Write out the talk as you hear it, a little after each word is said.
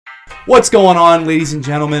What's going on, ladies and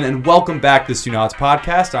gentlemen, and welcome back to the Stu Nods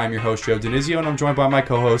Podcast. I'm your host, Joe Denizio, and I'm joined by my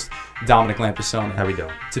co-host, Dominic Lampisone. How we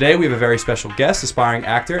doing? Today, we have a very special guest, aspiring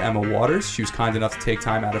actor Emma Waters. She was kind enough to take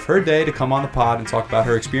time out of her day to come on the pod and talk about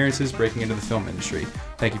her experiences breaking into the film industry.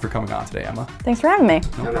 Thank you for coming on today, Emma. Thanks for having me.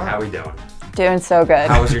 Emma, how we doing? Doing so good.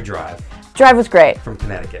 How was your drive Drive was great. from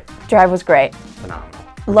Connecticut? Drive was great. Phenomenal.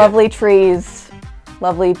 Lovely trees,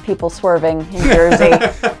 lovely people swerving in Jersey.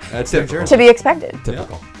 That's Typical. To be expected.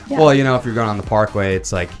 Typical. Yeah. Well, you know, if you're going on the Parkway,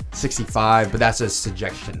 it's like 65, but that's a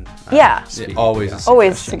suggestion. Yeah. speed. always a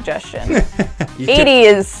Always suggestion. suggestion. You 80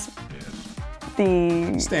 is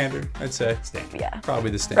the Standard, I'd say. Standard. yeah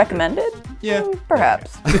Probably the standard. recommended. Yeah.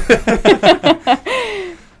 Perhaps.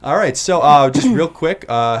 All right, so just real quick,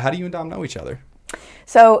 how do you and Dom know each other?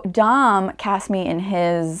 So Dom cast me in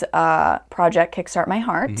his project Kickstart My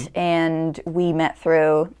Heart, and we met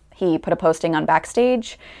through. He put a posting on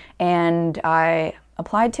Backstage, and I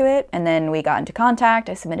applied to it, and then we got into contact.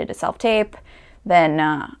 I submitted a self-tape. Then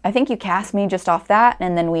I think you cast me just off that,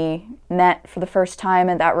 and then we met for the first time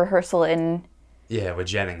at that rehearsal Yeah, with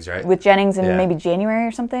Jennings, right? with Jennings in Yeah. maybe January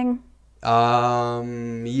or something,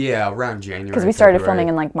 Yeah, around January. because we started February. filming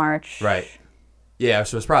in like March. Right. Yeah,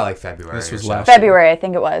 so it was probably like February. This was or so. last- February, I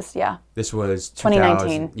think it was. Yeah, This was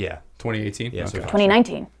 2019. 2000 Yeah, 2018? Yeah, so Okay.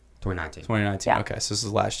 2019. 2019. 2019. Yeah. Okay, so this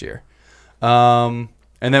is last year.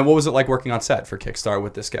 And then what was it like working on set for Kickstart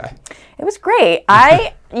with this guy? It was great.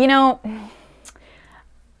 I've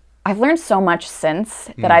learned so much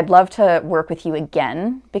since that I'd love to work with you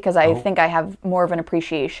again, because I think I have more of an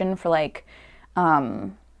appreciation for like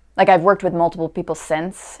I've worked with multiple people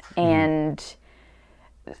since, and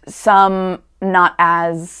some not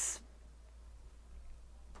as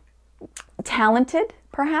talented,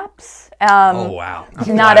 perhaps. Oh, wow.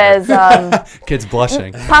 I'm Not flattered. as Kid's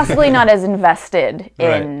blushing. possibly not as invested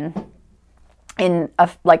Right. in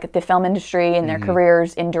like the film industry and their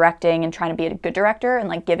careers in directing and trying to be a good director and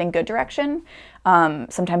like giving good direction.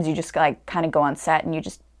 Sometimes you just like kind of go on set and you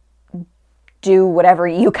just do whatever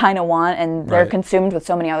you kind of want, and they're Right. consumed with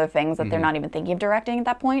so many other things that they're not even thinking of directing at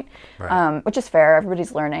that point, Right. which is fair.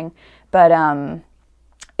 Everybody's learning. But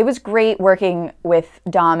it was great working with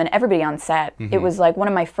Dom and everybody on set. It was like one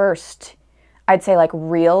of my first, I'd say, like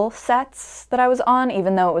real sets that I was on,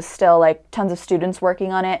 even though it was still like tons of students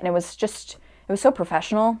working on it, and it was so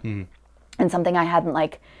professional and something I hadn't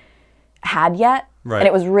like had yet. Right. And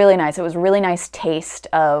it was really nice. It was a really nice taste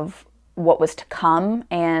of what was to come,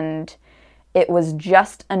 and it was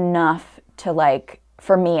just enough to like,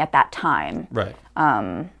 for me at that time, Right.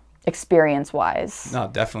 experience wise. No,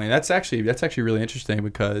 definitely. That's actually really interesting,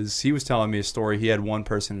 because he was telling me a story. He had one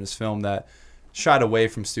person in his film that shied away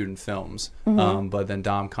from student films, but then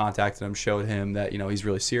Dom contacted him, showed him that he's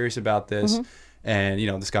really serious about this, and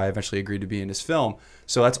this guy eventually agreed to be in his film.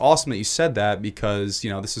 So that's awesome that you said that, because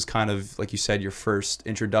this is kind of, like you said, your first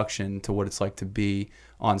introduction to what it's like to be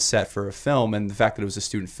on set for a film, and the fact that it was a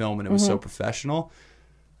student film and it was so professional.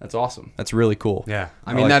 That's awesome. That's really cool. Yeah,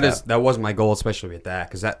 I I mean like that was my goal, especially with that,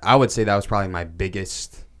 because I would say that was probably my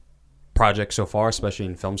biggest project so far, especially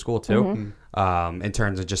in film school too. In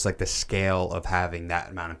terms of just like the scale of having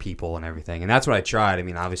that amount of people and everything, and that's what I tried. I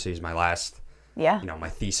mean, obviously, it's my last, Yeah. my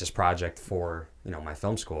thesis project for my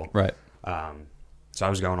film school. Right. So I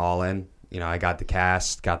was going all in. I got the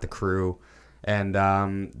cast, got the crew, and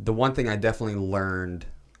the one thing I definitely learned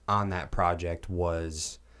on that project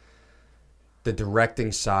was the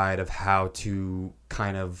directing side of how to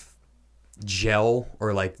kind of gel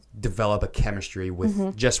or like develop a chemistry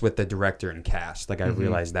with just with the director and cast. Like I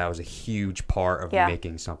realized that was a huge part of Yeah.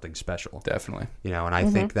 making something special. Definitely. And I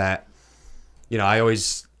think that I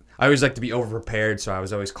always like to be over prepared, so I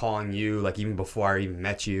was always calling you, like even before I even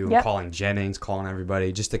met you, Yep. calling Jennings, calling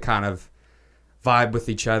everybody, just to kind of vibe with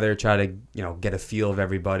each other, try to get a feel of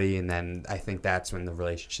everybody, and then I think that's when the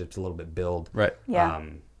relationships a little bit build. Right. Yeah.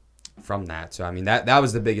 From that. So I mean that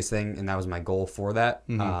was the biggest thing, and that was my goal for that.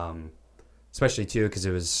 Especially too because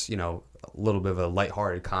it was a little bit of a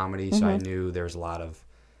lighthearted comedy, so I knew there was a lot of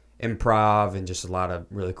improv and just a lot of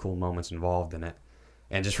really cool moments involved in it.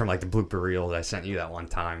 And just from like the blooper reels I sent you that one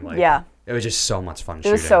time, like Yeah. it was just so much fun.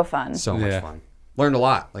 It was so fun. so Yeah. much fun. Learned a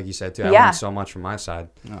lot, like you said too. I Yeah. learned so much from my side.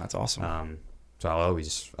 No, that's awesome. So I'll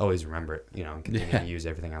always remember it, and continue to use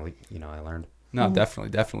everything I learned. No,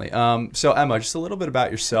 definitely. So Emma, just a little bit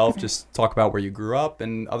about yourself. Just talk about where you grew up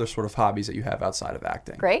and other sort of hobbies that you have outside of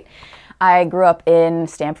acting. Great. I grew up in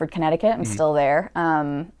Stamford, Connecticut. I'm still there.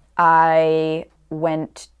 I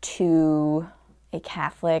went to a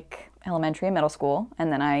Catholic elementary and middle school,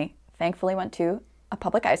 and then I thankfully went to a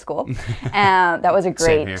public high school. That was a great.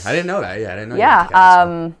 Same here. I didn't know that. Yeah, I didn't know.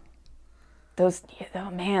 Yeah.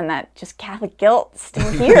 oh man, that just Catholic guilt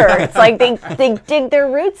still here. It's like they dig their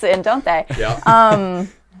roots in, don't they? Yeah.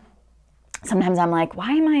 Sometimes I'm like,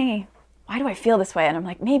 why do I feel this way? And I'm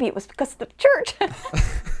like, maybe it was because of the church.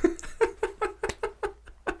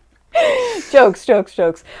 Jokes.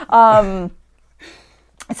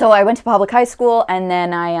 So I went to public high school, and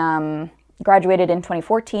then I graduated in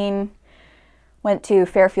 2014, went to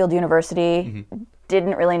Fairfield University,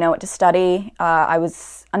 didn't really know what to study. I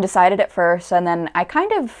was undecided at first, and then I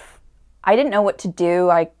didn't know what to do.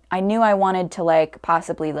 I knew I wanted to like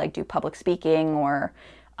possibly like do public speaking or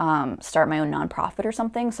start my own nonprofit or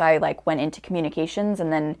something. So I like went into communications,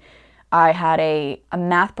 and then I had a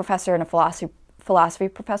math professor and a philosophy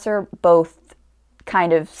professor both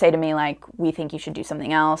kind of say to me like, we think you should do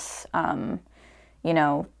something else. You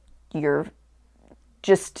know, you're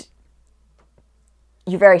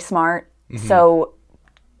very smart. So,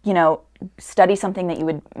 you know, study something that you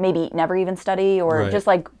would maybe never even study, or Right. just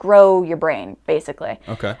like grow your brain, basically.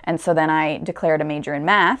 Okay. And so then I declared a major in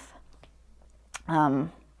math.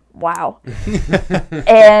 Wow.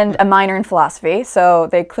 And a minor in philosophy. So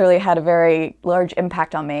they clearly had a very large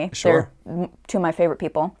impact on me. Sure. They're two of my favorite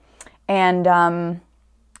people. And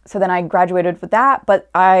so then I graduated with that. But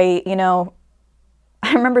I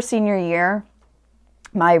remember senior year,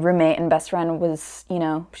 my roommate and best friend was,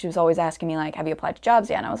 she was always asking me like, have you applied to jobs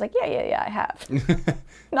yet? And I was like, yeah, I have.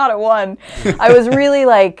 Not at one. I was really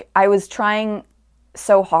I was trying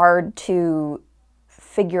so hard to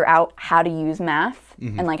figure out how to use math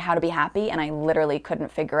and like how to be happy. And I literally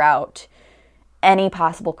couldn't figure out any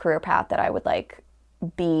possible career path that I would like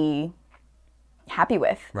be happy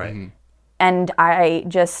with. Right. And I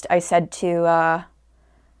said to,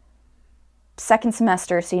 second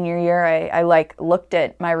semester, senior year, I like looked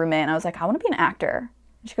at my roommate and I was like, I want to be an actor.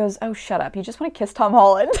 And she goes, oh, shut up. You just want to kiss Tom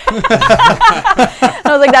Holland. I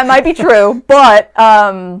was like, that might be true. But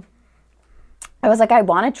I was like, I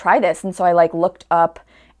want to try this. And so I like looked up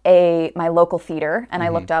my local theater, and I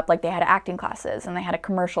looked up like they had acting classes and they had a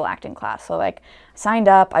commercial acting class. So like signed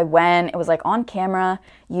up, I went, it was like on camera.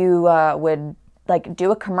 You would like do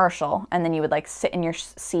a commercial, and then you would like sit in your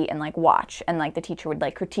seat and like watch, and like the teacher would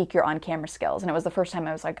like critique your on-camera skills. And it was the first time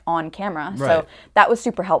I was like on camera. Right. So that was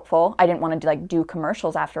super helpful. I didn't want to like do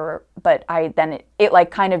commercials after, but it like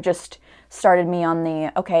kind of just started me on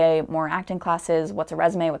the, okay, more acting classes, what's a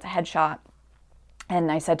resume, what's a headshot.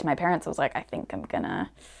 And I said to my parents, I was like, I think I'm gonna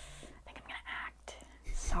act.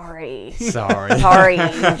 Sorry. You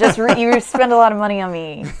spend a lot of money on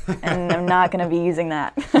me, and I'm not gonna be using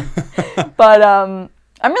that. But I'm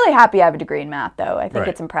really happy I have a degree in math, though. I think Right.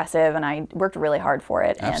 it's impressive, and I worked really hard for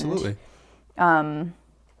it. Absolutely. And,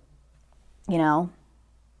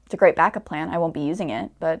 it's a great backup plan. I won't be using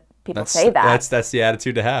it, but people say that. That's the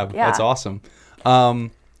attitude to have. Yeah. That's awesome.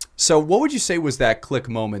 So what would you say was that click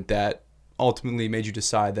moment that ultimately made you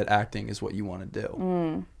decide that acting is what you want to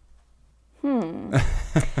do?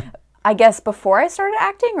 I guess before I started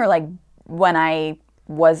acting, or like when I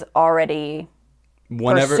was already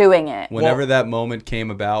pursuing it. Whenever that moment came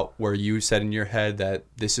about where you said in your head that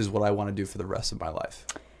this is what I want to do for the rest of my life.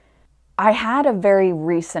 I had a very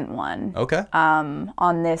recent one. Okay.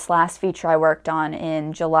 On this last feature I worked on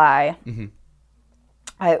in July.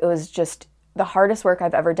 It was just the hardest work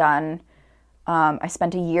I've ever done. I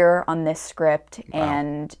spent a year on this script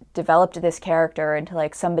and developed this character into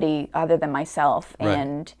like somebody other than myself. Right.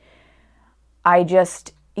 And I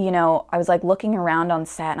just, I was like looking around on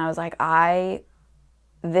set, and I was like,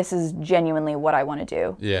 this is genuinely what I want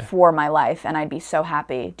to do for my life, and I'd be so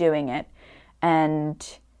happy doing it.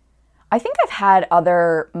 And I think I've had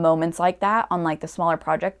other moments like that on like the smaller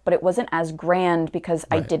project, but it wasn't as grand because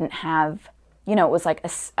I didn't have, it was like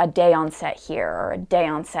a day on set here or a day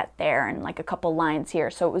on set there and like a couple lines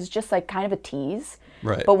here. So it was just like kind of a tease.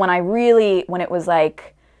 Right. But when it was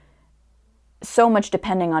like so much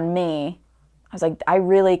depending on me, I was like,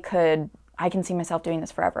 I can see myself doing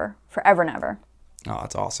this forever and ever. Oh,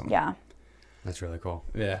 that's awesome. Yeah. That's really cool.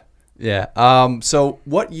 Yeah. So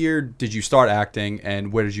what year did you start acting,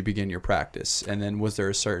 and where did you begin your practice? And then was there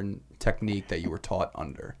a certain technique that you were taught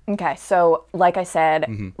under? Okay. So like I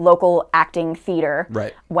said, local acting theater.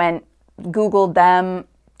 Right. Googled them,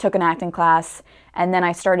 took an acting class, and then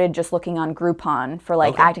I started just looking on Groupon for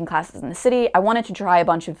like acting classes in the city. I wanted to try a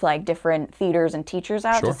bunch of like different theaters and teachers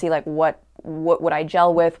out to see like what would I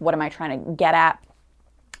gel with, what am I trying to get at.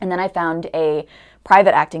 And then I found a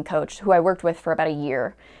private acting coach who I worked with for about a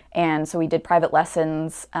year. And so we did private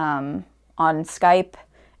lessons on Skype,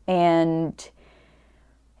 and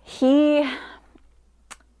he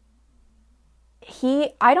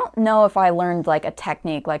I don't know if I learned like a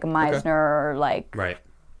technique like a Meisner or like Right.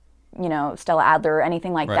 Stella Adler or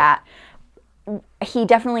anything like Right. that. He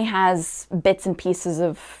definitely has bits and pieces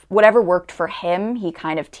of whatever worked for him, he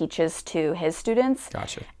kind of teaches to his students.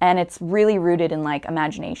 Gotcha. And it's really rooted in like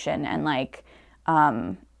imagination and like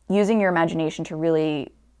using your imagination to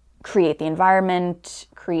really create the environment,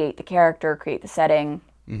 create the character, create the setting,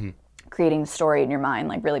 creating the story in your mind,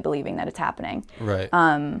 like really believing that it's happening. Right.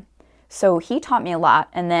 So he taught me a lot.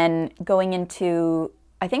 And then going into,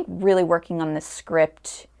 I think, really working on this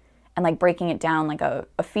script and like breaking it down like a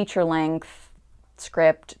feature length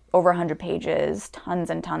script, over 100 pages,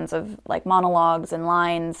 tons and tons of like monologues and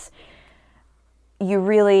lines.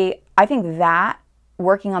 I think that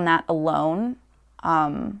working on that alone,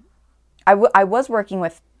 I was working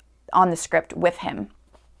on the script with him.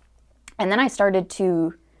 And then I started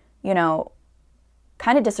to,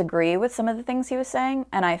 kind of disagree with some of the things he was saying.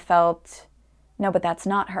 And I felt, no, but that's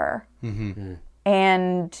not her. Mm-hmm.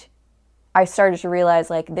 And I started to realize,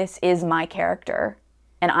 like, this is my character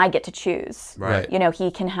and I get to choose. Right. He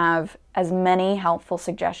can have as many helpful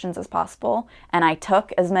suggestions as possible. And I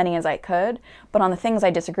took as many as I could. But on the things I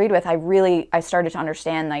disagreed with, I started to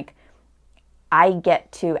understand, like, I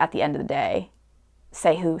get to, at the end of the day,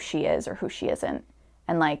 say who she is or who she isn't,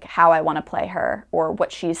 and like how I want to play her or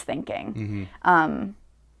what she's thinking. And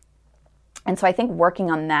so I think working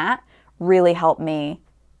on that really helped me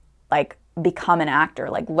like become an actor,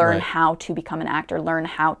 like learn Right. how to become an actor, learn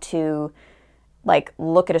how to like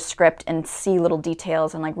look at a script and see little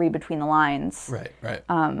details and like read between the lines. Right. Right.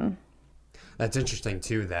 That's interesting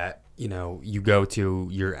too, that, you go to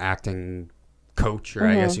your acting coach, or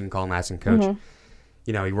I guess you can call him acting coach.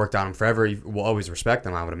 He worked on him forever. You will always respect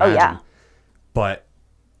him, I would imagine. yeah. But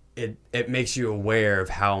it makes you aware of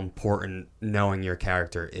how important knowing your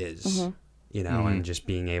character is, and just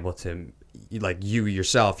being able to, like, you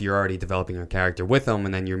yourself, you're already developing your character with them,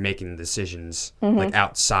 and then you're making decisions like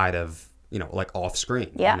outside of, like off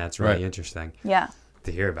screen. Yeah. And that's really Right. interesting Yeah.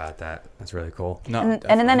 to hear about that. That's really cool. No. And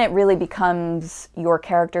then definitely. it really becomes your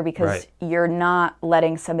character because Right. you're not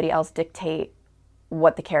letting somebody else dictate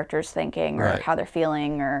what the character's thinking or Right. how they're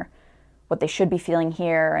feeling or what they should be feeling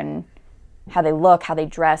here and how they look, how they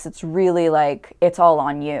dress. It's really like, it's all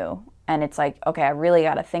on you. And it's like, okay, I really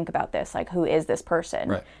got to think about this. Like, who is this person?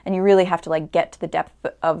 Right. And you really have to like get to the depth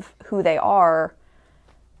of who they are,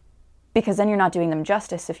 because then you're not doing them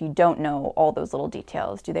justice if you don't know all those little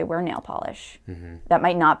details. Do they wear nail polish? That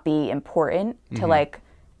might not be important to like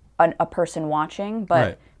a person watching, but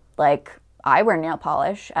Right. like I wear nail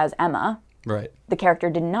polish as Emma. Right. The character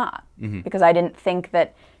did not, because I didn't think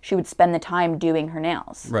that she would spend the time doing her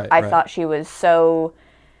nails. Right, I right. thought she was so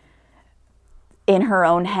in her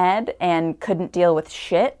own head and couldn't deal with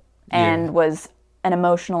shit and Yeah. was an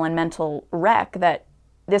emotional and mental wreck that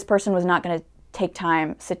this person was not going to take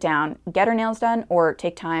time, sit down, get her nails done, or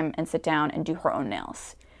take time and sit down and do her own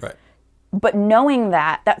nails. Right. But knowing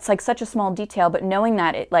that, that's like such a small detail, but knowing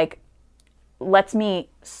that it like lets me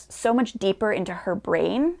so much deeper into her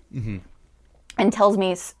brain and tells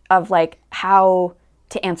me of like how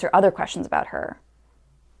to answer other questions about her.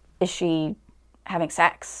 Is she having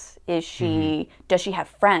sex? Is she, does she have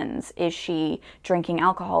friends? Is she drinking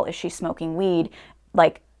alcohol? Is she smoking weed?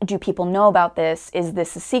 Like, do people know about this? Is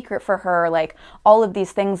this a secret for her? Like, all of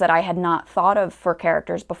these things that I had not thought of for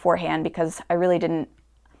characters beforehand because I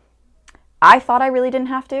thought I really didn't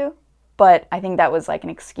have to, but I think that was like an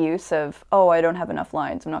excuse of, oh, I don't have enough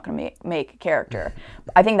lines, I'm not going to make a character.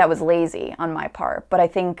 I think that was lazy on my part, but I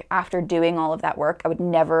think after doing all of that work, I would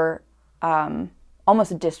never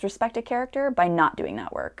almost disrespect a character by not doing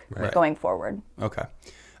that work going forward. Okay.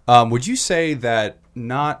 Would you say that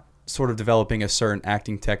not sort of developing a certain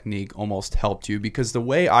acting technique almost helped you? Because the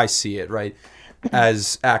way I see it, right,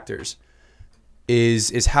 as actors,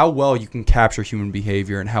 is how well you can capture human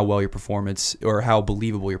behavior and how well your performance or how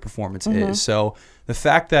believable your performance is. So the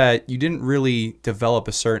fact that you didn't really develop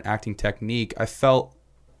a certain acting technique, I felt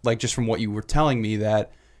like just from what you were telling me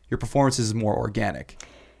that your performance is more organic.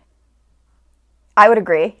 I would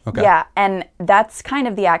agree. Okay. Yeah, and that's kind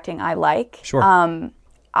of the acting I like. Sure.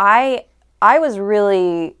 I was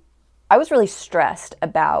really stressed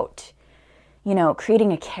about,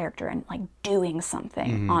 creating a character and like doing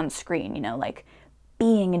something on screen, like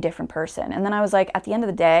being a different person. And then I was like, at the end of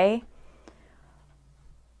the day,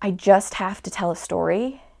 I just have to tell a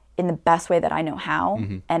story in the best way that I know how.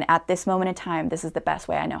 And at this moment in time, this is the best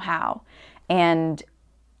way I know how. And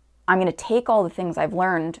I'm going to take all the things I've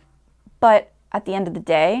learned, but at the end of the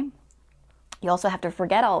day, you also have to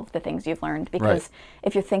forget all of the things you've learned, because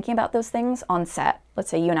if you're thinking about those things on set, let's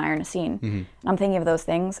say you and I are in a scene, and I'm thinking of those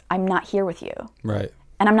things, I'm not here with you. Right.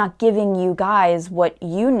 And I'm not giving you guys what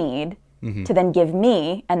you need to then give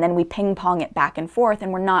me, and then we ping pong it back and forth,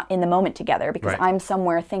 and we're not in the moment together because Right. I'm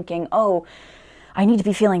somewhere thinking, oh, I need to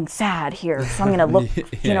be feeling sad here, so I'm going to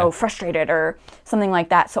look, frustrated or something like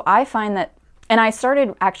that. So I find that, and I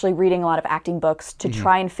started actually reading a lot of acting books to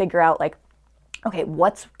try and figure out, like, okay,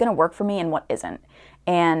 what's going to work for me and what isn't.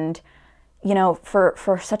 And,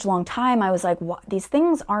 for such a long time, I was like, these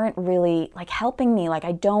things aren't really, like, helping me. Like,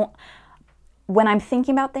 when I'm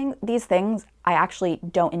thinking about these things, I actually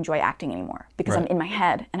don't enjoy acting anymore because I'm in my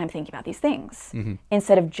head and I'm thinking about these things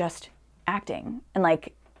instead of just acting and,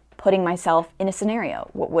 like, putting myself in a scenario.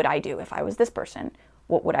 What would I do if I was this person?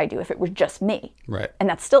 What would I do if it was just me? Right. And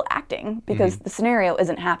that's still acting because the scenario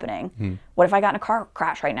isn't happening. What if I got in a car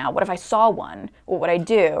crash right now? What if I saw one? What would I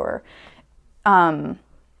do?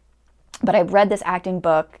 But I read this acting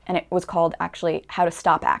book, and it was called actually How to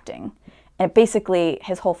Stop Acting. And basically,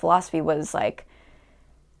 his whole philosophy was like,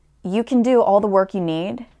 you can do all the work you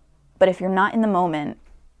need, but if you're not in the moment,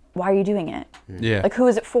 why are you doing it? Yeah. Like, who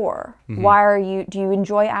is it for? Do you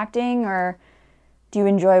enjoy acting, or do you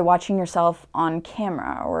enjoy watching yourself on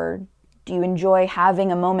camera, or do you enjoy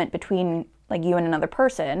having a moment between, like, you and another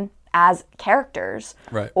person as characters?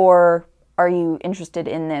 Right. Or are you interested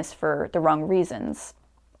in this for the wrong reasons?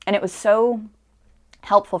 And it was so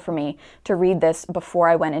helpful for me to read this before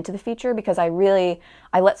I went into the feature because I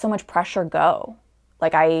let so much pressure go.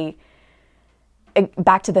 Like,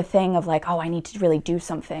 back to the thing of, like, oh, I need to really do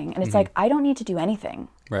something. And it's like, I don't need to do anything.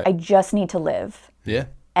 Right. I just need to live. Yeah.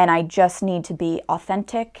 And I just need to be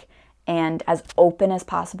authentic and as open as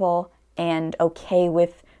possible and okay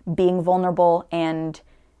with being vulnerable and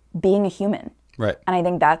being a human. Right. And I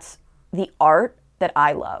think that's the art that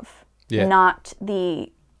I love. Yeah. Not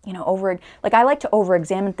the, I like to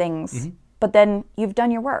over-examine things, but then you've done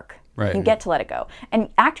your work. Right. You get to let it go. And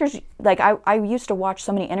actors, like, I used to watch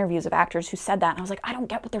so many interviews of actors who said that, and I was like, I don't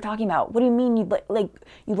get what they're talking about. What do you mean you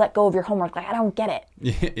let go of your homework? Like, I don't get it.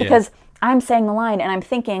 Yeah. Because I'm saying the line, and I'm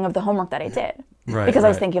thinking of the homework that I did. Right, because I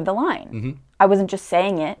was right. thinking of the line. I wasn't just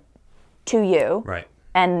saying it to you. Right.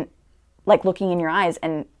 And, like, looking in your eyes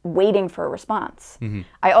and waiting for a response.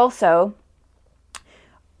 I also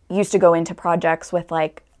used to go into projects with,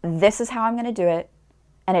 like, this is how I'm going to do it,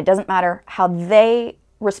 and it doesn't matter how they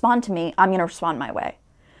respond to me, I'm going to respond my way.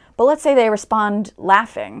 But let's say they respond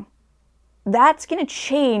laughing. That's going to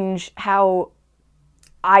change how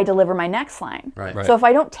I deliver my next line. Right. Right. So if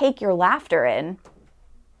I don't take your laughter in,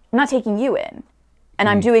 I'm not taking you in. And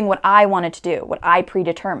I'm doing what I wanted to do, what I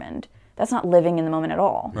predetermined. That's not living in the moment at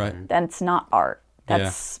all. Right. That's not art.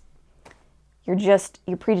 That's, you're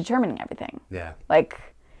predetermining everything. Yeah. Like,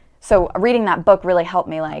 so reading that book really helped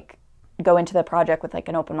me, like, go into the project with, like,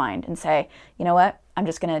 an open mind and say, you know what, I'm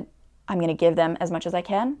going to give them as much as I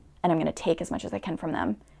can, and I'm going to take as much as I can from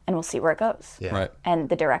them, and we'll see where it goes. Yeah. Right. And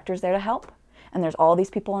the director's there to help, and there's all these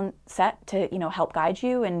people on set to, help guide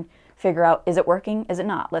you and figure out, is it working, is it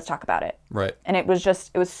not? Let's talk about it. Right. And it was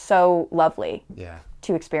so lovely Yeah.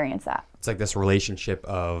 to experience that. It's like this relationship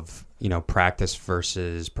of, practice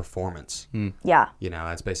versus performance. Yeah.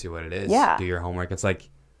 That's basically what it is. Yeah. Do your homework. It's like,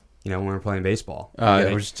 when we're playing baseball.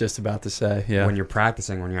 I was just about to say, yeah. When you're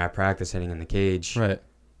practicing, when you're at practice hitting in the cage, Right.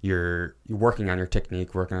 you're working on your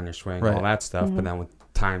technique, working on your swing, Right. all that stuff. But then when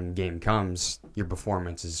time game comes, your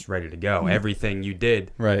performance is ready to go. Everything you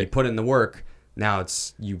did, Right. you put in the work. Now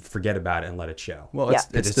you forget about it and let it show. Well, Yeah.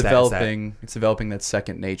 it's that- developing that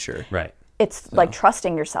second nature. Right. It's like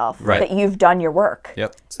trusting yourself Right. that you've done your work.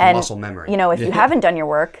 Yep. It's the muscle memory. If you haven't done your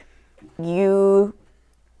work, you'll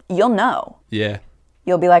know. Yeah.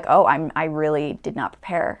 You'll be like, oh, I really did not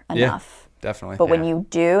prepare enough. Definitely. But when Yeah. you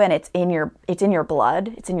do, and it's in your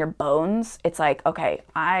blood, it's in your bones, it's like, okay,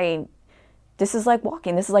 this is like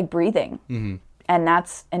walking, this is like breathing. And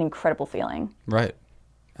that's an incredible feeling. Right.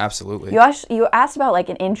 Absolutely. You asked about, like,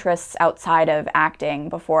 an interests outside of acting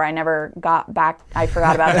before. I never got back. I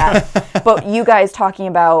forgot about that. But you guys talking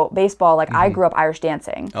about baseball, like, I grew up Irish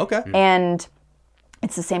dancing. Okay. And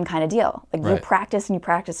it's the same kind of deal. Like, you Right. practice and you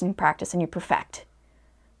practice and you practice and you perfect.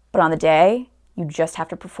 But on the day, you just have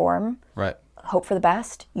to perform, Right. hope for the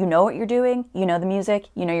best. You know what you're doing. You know the music.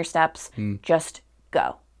 You know your steps. Just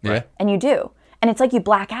go. Yeah. And you do. And it's like you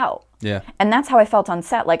black out. Yeah. And that's how I felt on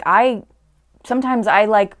set. Like, sometimes I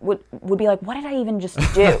would be like, what did I even just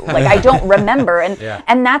do? Like, I don't remember. And Yeah.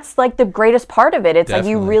 and that's, like, the greatest part of it. It's like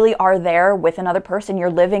you Definitely. really are there with another person.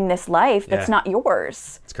 You're living this life that's Yeah. not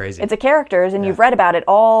yours. It's crazy. It's a character's, and you've read about it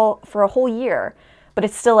all for a whole year. But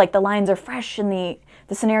it's still like the lines are fresh and the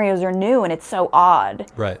scenarios are new, and it's so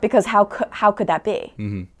odd. Right. Because how could that be?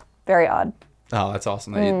 Mm-hmm. Very odd. Oh, that's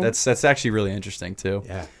awesome. That's actually really interesting too.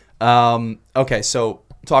 Yeah. Okay, so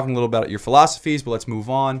talking a little about your philosophies, but let's move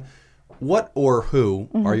on. What or who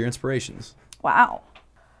are your inspirations? Wow.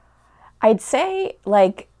 I'd say,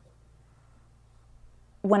 like,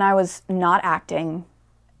 when I was not acting,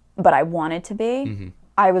 but I wanted to be,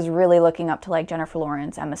 I was really looking up to, like, Jennifer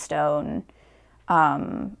Lawrence, Emma Stone,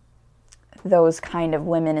 those kind of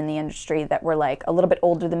women in the industry that were, like, a little bit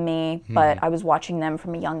older than me, but I was watching them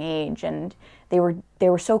from a young age, and they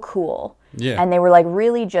were so cool. Yeah. And they were, like,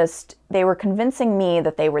 really just, they were convincing me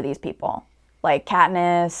that they were these people. Like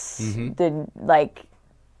Katniss, the, like,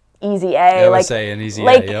 Easy A. I like, would say an Easy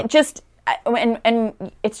like, A, yep. just,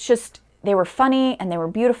 and it's just, they were funny and they were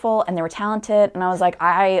beautiful and they were talented, and I was like,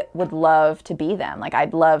 I would love to be them. Like,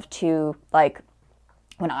 I'd love to, like,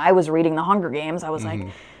 when I was reading The Hunger Games, I was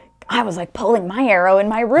like pulling my arrow in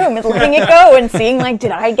my room and letting it go and seeing, like,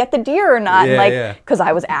 did I get the deer or not? Yeah, and, like, yeah. because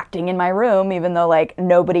I was acting in my room even though, like,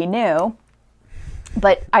 nobody knew.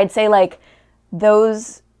 But I'd say, like,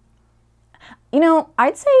 those, you know,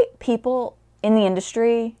 I'd say people in the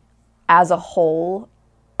industry as a whole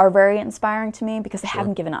are very inspiring to me because they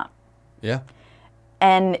haven't given up. Yeah.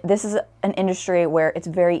 And this is an industry where it's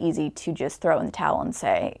very easy to just throw in the towel and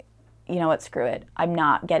say, you know what, screw it. I'm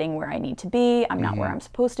not getting where I need to be. I'm not where I'm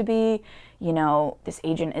supposed to be. You know, this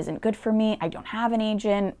agent isn't good for me. I don't have an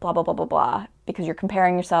agent, blah, blah, blah, blah, blah. Because you're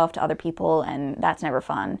comparing yourself to other people, and that's never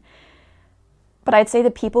fun. But I'd say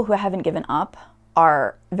the people who haven't given up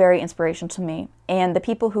are very inspirational to me. And the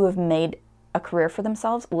people who have made a career for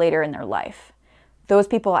themselves later in their life. Those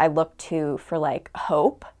people I look to for, like,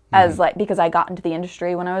 hope. As, like, because I got into the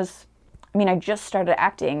industry when I just started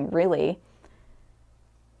acting, really,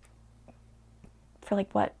 for,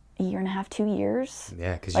 like, what, a year and a half, 2 years?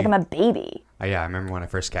 Yeah, because like, I'm a baby. Yeah, I remember when I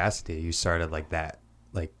first casted you, you started like that,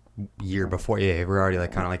 like, year before. Yeah, we're already,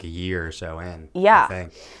 like, kind of like a year or so in. Yeah. I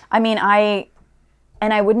think. I mean, I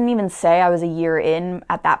wouldn't even say I was a year in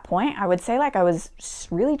at that point. I would say, like, I was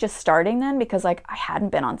really just starting then because, like, I hadn't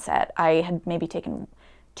been on set. I had maybe taken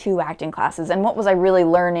 2 acting classes. And what was I really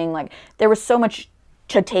learning? Like, there was so much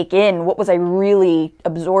to take in. What was I really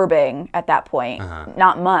absorbing at that point?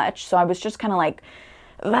 Not much. So I was just kind of like,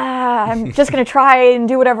 I'm just going to try and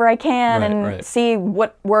do whatever I can and see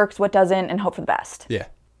what works, what doesn't, and hope for the best. Yeah.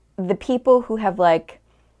 The people who have, like,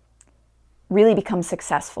 really become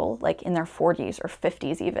successful, like, in their 40s or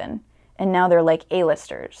 50s even, and now they're, like,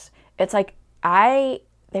 A-listers. It's like,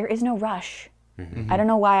 there is no rush. I don't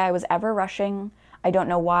know why I was ever rushing. I don't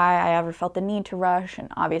know why I ever felt the need to rush, and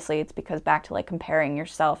obviously it's because back to, like, comparing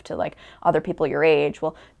yourself to, like, other people your age.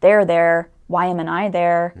 Well, they're there. Why am I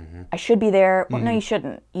there? I should be there. Well, no, you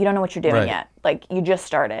shouldn't. You don't know what you're doing yet. Like, you just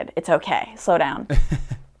started. It's okay. Slow down.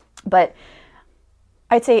 But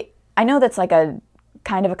I'd say, I know that's, like, a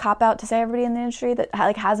kind of a cop-out to say everybody in the industry that,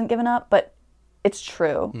 like, hasn't given up, but it's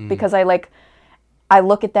true. Because I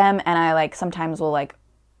look at them and I, like, sometimes will, like,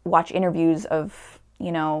 watch interviews of,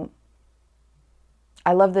 you know,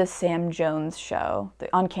 I love this Sam Jones show,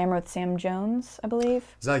 On Camera with Sam Jones, I believe.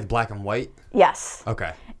 Is that like black and white? Yes.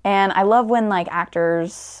 Okay. And I love when, like,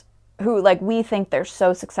 actors who, like, we think they're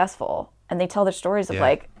so successful and they tell their stories of,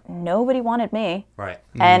 like, nobody wanted me. Right.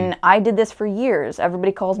 And I did this for years.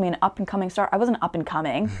 Everybody calls me an up-and-coming star. I wasn't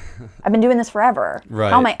up-and-coming. I've been doing this forever. Right.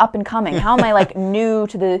 How am I up-and-coming? How am I, like, new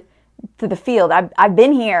to the field? I've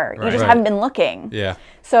been here. You just haven't been looking. Yeah.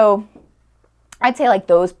 So I'd say, like,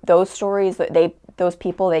 those stories, those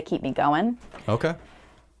people, they keep me going. Okay.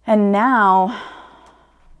 And now,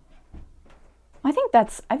 I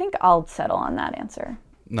think I'll settle on that answer.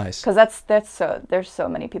 Nice. Because there's so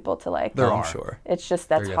many people to, like. There are. I'm sure. It's just,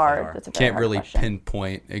 that's There hard. definitely are. That's a very Can't hard really question.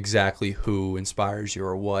 pinpoint exactly who inspires you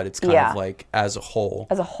or what. It's kind Yeah. of like as a whole.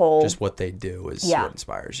 As a whole. Just what they do is Yeah. what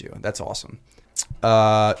inspires you. That's awesome.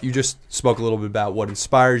 You just spoke a little bit about what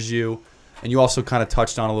inspires you, and you also kind of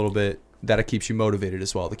touched on a little bit that it keeps you motivated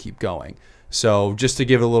as well to keep going. So just to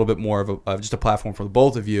give it a little bit more of just a platform for the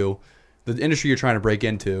both of you, the industry you're trying to break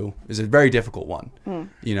into is a very difficult one.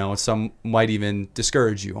 You know, some might even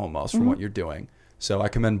discourage you almost from what you're doing. So I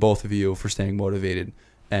commend both of you for staying motivated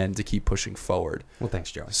and to keep pushing forward. Well,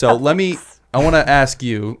 thanks, Joey. So I want to ask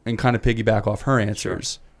you and kind of piggyback off her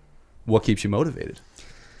answers. What keeps you motivated?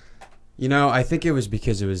 You know, I think it was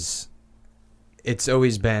because it's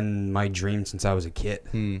always been my dream since I was a kid,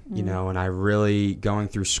 you know, and I really going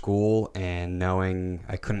through school and knowing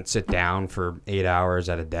I couldn't sit down for 8 hours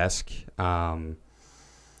at a desk.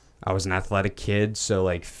 I was an athletic kid, so,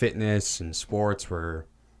 like, fitness and sports were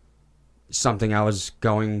something I was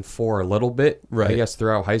going for a little bit, I guess,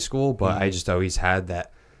 throughout high school, but I just always had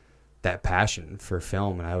that passion for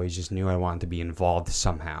film, and I always just knew I wanted to be involved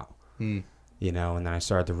somehow. You know, and then I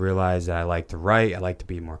started to realize that I like to write, I like to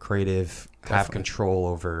be more creative, have control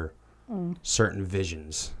over certain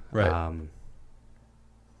visions. Right.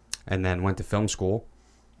 And then went to film school,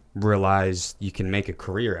 realized you can make a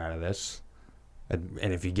career out of this.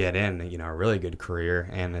 And if you get in, you know, a really good career.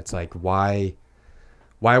 And it's like, why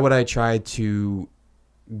would I try to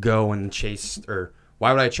go and chase, or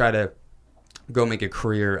why would I try to go make a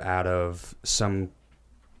career out of some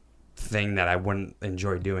thing that I wouldn't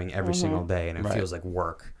enjoy doing every single day, and it Right. feels like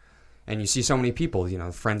work. And you see so many people, you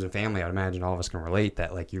know, friends and family, I'd imagine all of us can relate,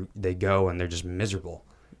 that like they go and they're just miserable.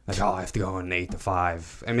 Like, oh, I have to go in 8 to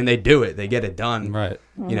 5. I mean, they do it, they get it done, Right.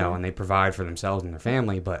 you know, and they provide for themselves and their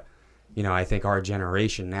family. But, you know, I think our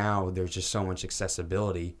generation now, there's just so much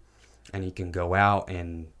accessibility, and you can go out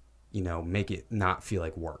and, you know, make it not feel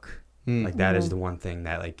like work. Like that is the one thing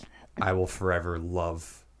that like I will forever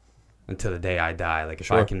love until the day I die. Like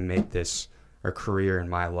if I Sure. can make this a career in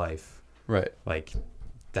my life, Right. like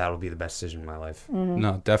that'll be the best decision in my life.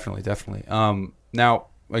 No, definitely. Now,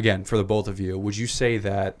 again, for the both of you, would you say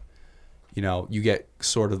that, you know, you get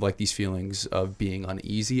sort of like these feelings of being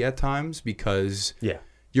uneasy at times because Yeah.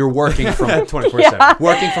 you're working from 24/7.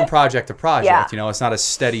 working from project to project? Yeah. You know, it's not a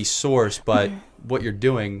steady source, but what you're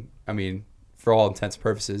doing, I mean, for all intents and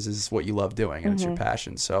purposes, is what you love doing and it's your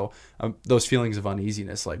passion. So those feelings of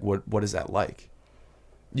uneasiness, like what is that like?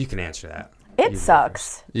 You can answer that. It You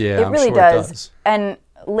sucks. Yeah, it I'm really sure it does. does. And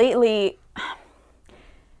lately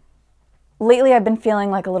I've been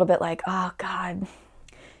feeling like a little bit like, oh God,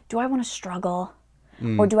 do I want to struggle?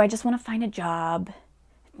 Or do I just want to find a job,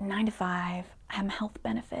 9 to 5, I have health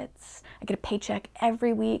benefits, I get a paycheck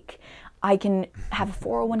every week, I can have a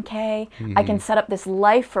 401k, I can set up this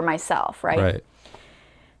life for myself, right? Right.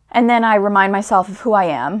 And then I remind myself of who I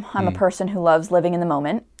am. I'm a person who loves living in the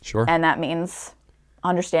moment. Sure. And that means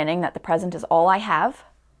understanding that the present is all I have,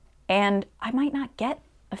 and I might not get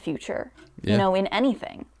a future, Yeah. you know, in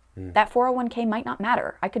anything. That 401k might not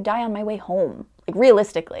matter. I could die on my way home. Like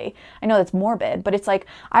realistically, I know that's morbid, but it's like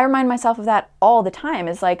I remind myself of that all the time.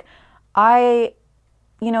 Is like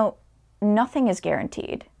you know, nothing is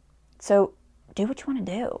guaranteed. So do what you want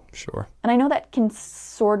to do. Sure. And I know that can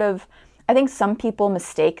sort of, I think some people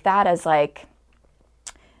mistake that as like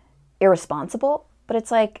irresponsible, but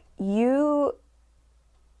it's like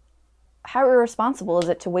how irresponsible is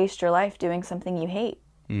it to waste your life doing something you hate?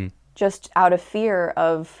 Just out of fear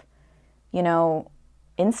of, you know,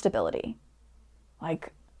 instability.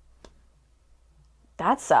 Like,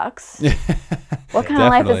 that sucks. What kind of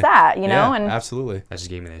life is that, you know? Yeah, and absolutely. That just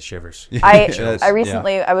gave me the shivers. I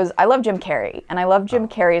recently I love Jim Carrey, and I love Jim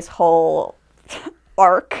Carrey's whole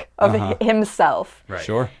arc of himself. Right.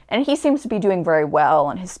 Sure. And he seems to be doing very well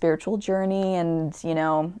on his spiritual journey and, you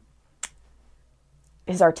know,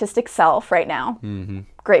 his artistic self right now.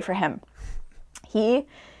 Great for him. He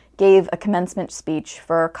gave a commencement speech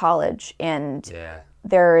for college, and Yeah.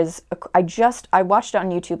 there is I watched it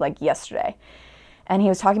on YouTube like yesterday, and he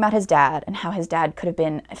was talking about his dad and how his dad could have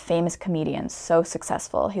been a famous comedian, so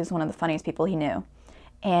successful. He was one of the funniest people he knew,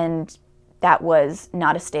 and that was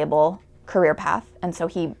not a stable career path, and so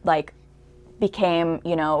he like became,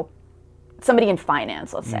 you know, somebody in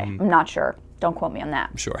finance, let's say. I'm not sure, don't quote me on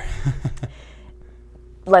that. Sure.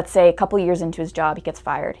 Let's say a couple years into his job, he gets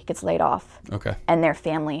fired, he gets laid off, Okay. and their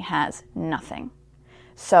family has nothing.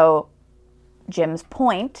 So Jim's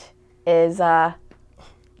point is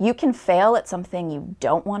you can fail at something you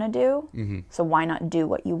don't want to do, so why not do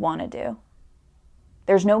what you want to do?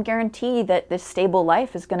 There's no guarantee that this stable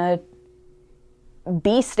life is going to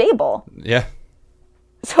be stable. Yeah.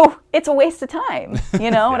 So it's a waste of time.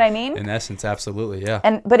 You know what I mean? In essence, absolutely.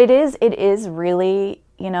 Yeah. But it is really,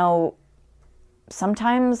 you know,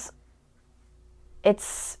 sometimes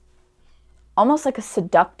it's almost like a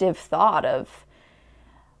seductive thought of,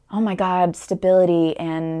 oh my God, stability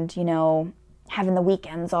and, you know, having the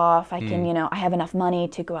weekends off. I can, you know, I have enough money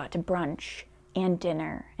to go out to brunch and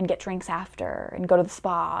dinner and get drinks after and go to the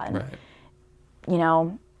spa and, Right. you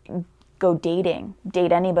know, go date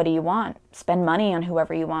anybody you want, spend money on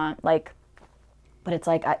whoever you want. Like, but it's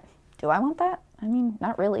like, do I want that? I mean,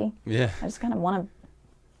 not really. Yeah. I just kind of want to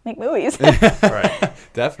make movies. Right.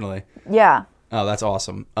 Definitely. Yeah. Oh, that's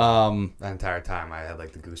awesome. That entire time I had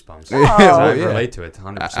like the goosebumps. Oh. I yeah. relate to it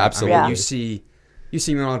 100%. Absolutely. I mean, you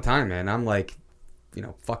see me all the time, man. I'm like, you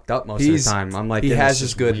know, fucked up most of the time. I'm like, he in has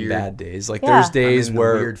this his good weird, and bad days. Like Yeah. there's I'm days in the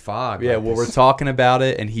where weird fog. yeah, like well, we're this. talking about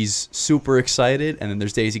it, and he's super excited, and then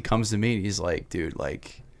there's days he comes to me and he's like, "Dude,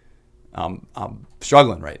 like, I'm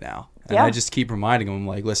struggling right now," and Yeah. I just keep reminding him,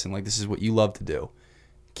 like, "Listen, like, this is what you love to do.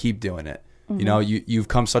 Keep doing it. You know, you've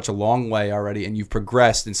come such a long way already, and you've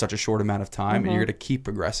progressed in such a short amount of time, and you're gonna keep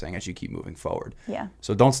progressing as you keep moving forward. Yeah.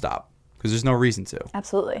 So don't stop, because there's no reason to.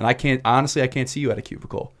 Absolutely. And I can't see you at a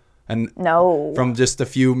cubicle. And No. from just a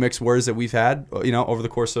few mixed words that we've had, over the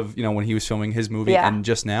course of, when he was filming his movie Yeah. and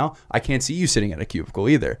just now, I can't see you sitting at a cubicle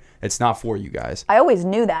either. It's not for you guys. I always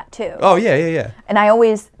knew that too. Oh, yeah. And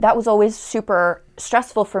that was always super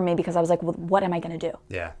stressful for me because I was like, well, what am I going to do?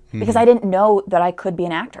 Yeah. Because I didn't know that I could be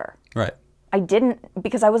an actor. Right. I didn't,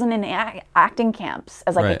 because I wasn't in acting camps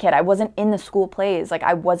as like a Right. kid. I wasn't in the school plays. Like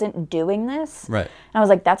I wasn't doing this. Right. And I was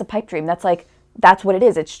like, that's a pipe dream. That's what it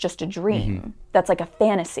is. It's just a dream. That's like a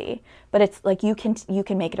fantasy. But it's like you can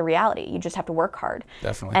make it a reality. You just have to work hard.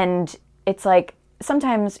 Definitely. And it's like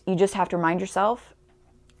sometimes you just have to remind yourself,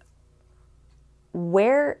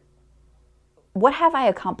 what have I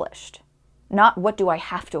accomplished? Not what do I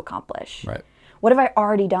have to accomplish. Right. What have I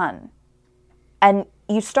already done? And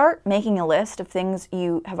you start making a list of things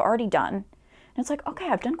you have already done. And it's like, okay,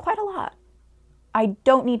 I've done quite a lot. I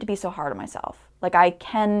don't need to be so hard on myself. Like I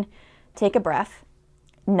can take a breath.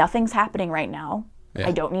 Nothing's happening right now. Yeah.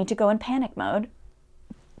 I don't need to go in panic mode.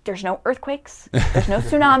 There's no earthquakes. There's no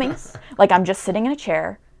tsunamis. Like I'm just sitting in a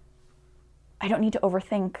chair. I don't need to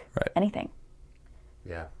overthink anything.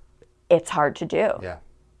 Yeah. It's hard to do. Yeah.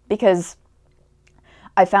 Because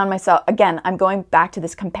I found myself, again, I'm going back to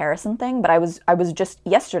this comparison thing, but I was just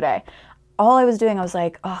yesterday, all I was doing, I was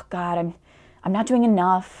like, oh God, I'm not doing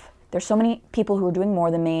enough. There's so many people who are doing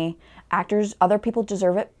more than me. Actors, other people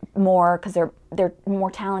deserve it more because they're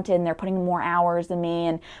more talented and they're putting in more hours than me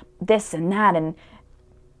and this and that and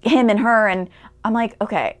him and her. And I'm like,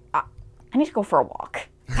 okay, I need to go for a walk.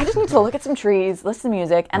 I just need to look at some trees, listen to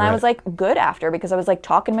music. And I was like good after because I was like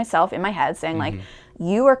talking to myself in my head saying like,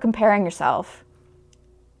 you are comparing yourself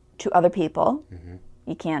to other people.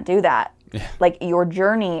 You can't do that. Yeah. Like your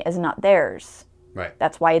journey is not theirs. Right.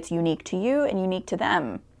 That's why it's unique to you and unique to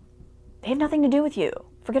them. They have nothing to do with you.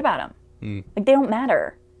 Forget about them. Like they don't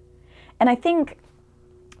matter. And I think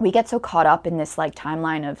we get so caught up in this like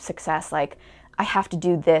timeline of success, like I have to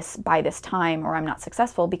do this by this time or I'm not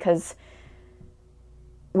successful because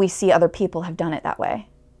we see other people have done it that way.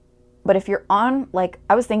 But if you're on, like,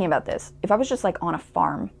 I was thinking about this. If I was just like on a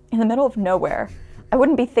farm in the middle of nowhere, I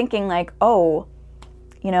wouldn't be thinking like, oh,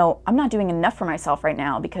 I'm not doing enough for myself right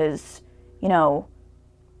now because, Emma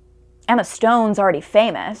Stone's already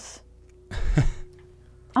famous.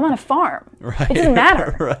 I'm on a farm. Right. It doesn't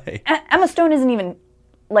matter. Right. Emma Stone isn't even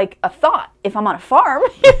like a thought if I'm on a farm.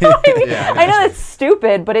 You know what I mean? Yeah, I know that's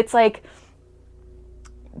stupid, but it's like,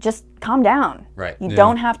 just calm down. Right. You Yeah.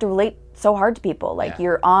 don't have to relate so hard to people. Like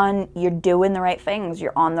Yeah. you're doing the right things.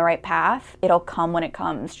 You're on the right path. It'll come when it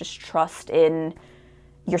comes. Just trust in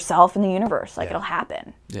yourself and the universe. Like Yeah. it'll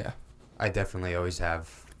happen. Yeah. I definitely always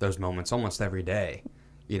have those moments almost every day,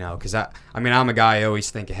 because I'm a guy, I always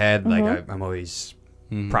think ahead. Like I'm always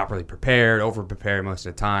properly prepared, over prepared most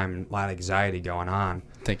of the time, a lot of anxiety going on.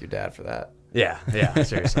 Thank your dad for that. Yeah,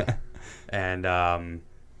 seriously. And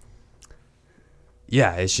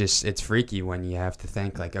it's freaky when you have to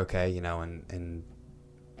think like, okay, and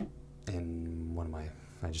what am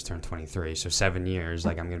I just turned 23, so 7 years,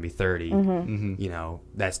 like I'm gonna be 30.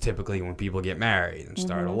 That's typically when people get married and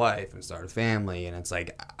start a life and start a family, and it's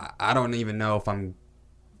like I don't even know if I'm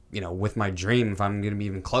with my dream, if I'm gonna be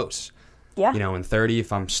even close. Yeah. In 30,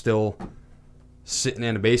 if I'm still sitting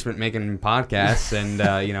in a basement making podcasts and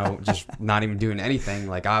just not even doing anything,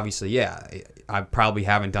 like obviously, yeah, I probably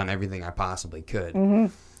haven't done everything I possibly could.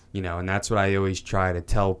 And that's what I always try to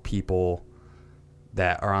tell people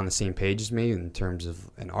that are on the same page as me in terms of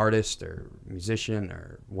an artist or musician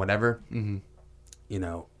or whatever.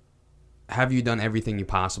 Have you done everything you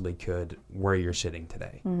possibly could where you're sitting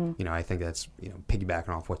today? I think that's piggybacking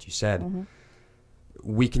off what you said.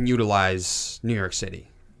 We can utilize New York City.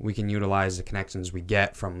 We can utilize the connections we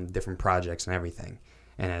get from different projects and everything.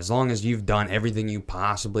 And as long as you've done everything you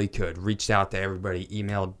possibly could, reached out to everybody,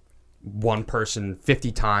 emailed one person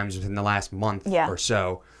 50 times within the last month or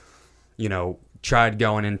so, tried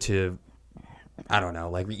going into, I don't know,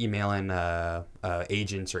 like emailing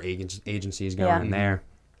agents or agencies going in there.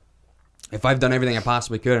 If I've done everything I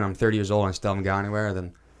possibly could and I'm 30 years old and I still haven't gone anywhere,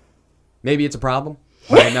 then maybe it's a problem.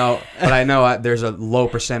 But I know there's a low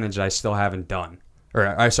percentage that I still haven't done.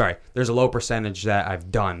 There's a low percentage that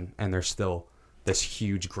I've done, and there's still this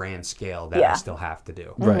huge grand scale that I still have to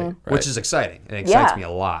do. Right. Which is exciting. It excites me a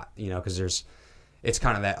lot, because it's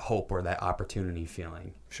kind of that hope or that opportunity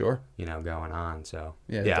feeling, Sure. going on. So,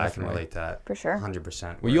 Yeah, I can definitely. relate to that. For sure.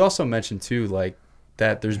 100%. Well, you also mentioned too, like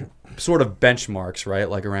that there's sort of benchmarks, right?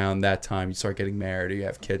 Like around that time you start getting married or you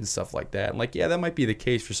have kids and stuff like that. And like, yeah, that might be the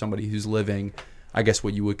case for somebody who's living, I guess,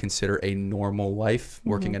 what you would consider a normal life,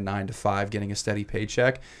 working a 9 to 5, getting a steady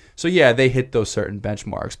paycheck. So yeah, they hit those certain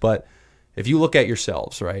benchmarks. But if you look at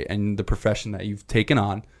yourselves, right, and the profession that you've taken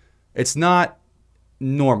on, it's not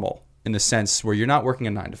normal in the sense where you're not working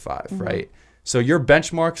a 9 to 5, right? So your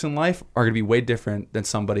benchmarks in life are going to be way different than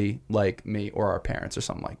somebody like me or our parents or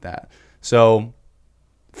something like that. So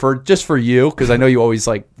for you, because I know you always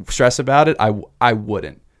like stress about it, I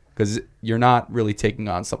wouldn't, because you're not really taking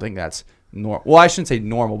on something that's normal. Well, I shouldn't say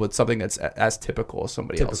normal, but something that's as typical as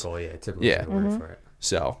somebody else. Typical is the word for it.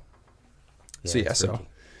 So It's so freaky.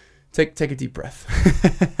 take a deep breath.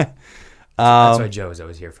 That's why Joe is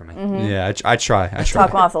always here for me. Yeah, I try.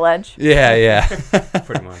 Talk him off the ledge. Yeah.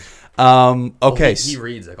 Pretty much. Okay. Well, he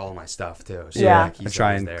reads like all my stuff too. So Yeah. like, I he's try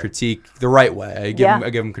always and there. critique the right way. I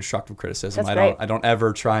give him constructive criticism. That's great. I don't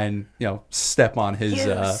ever try and step on his.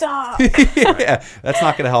 You suck. Yeah, that's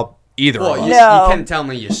not going to help either. Well, of you, us. No. you can tell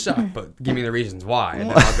me you suck, but give me the reasons why, and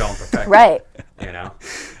then I'll go and perfect it. Right. You know.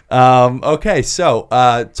 Okay, so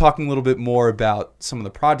talking a little bit more about some of the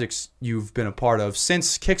projects you've been a part of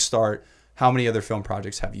since Kickstart. How many other film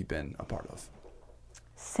projects have you been a part of?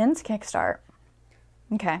 Since Kickstart,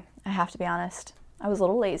 okay, I have to be honest, I was a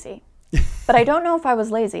little lazy. But I don't know if I was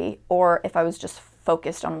lazy or if I was just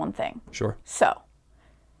focused on one thing. Sure. So,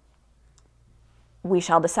 we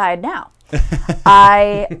shall decide now.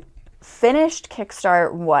 I finished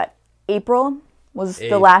Kickstart, April was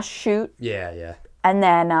the last shoot. Yeah. And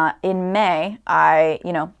then in May,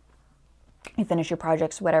 you finish your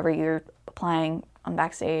projects, whatever you're applying on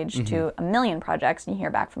Backstage to a million projects, and you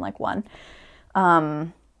hear back from like one.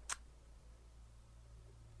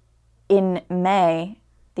 In May,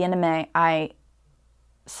 the end of May, I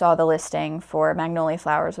saw the listing for Magnolia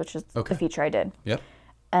Flowers, which is the feature I did. Yep.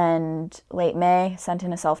 And late May, sent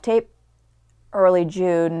in a self-tape. Early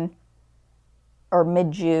June or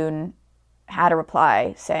mid-June, had a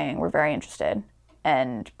reply saying, we're very interested.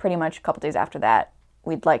 And pretty much a couple days after that,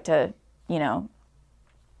 we'd like to,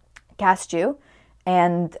 cast you.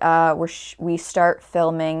 And we start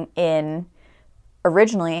filming in,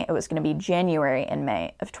 originally it was going to be January and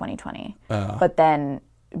May of 2020. But then,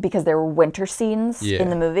 because there were winter scenes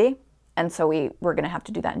in the movie, and so we were going to have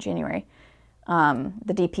to do that in January.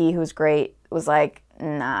 The DP, who was great, was like,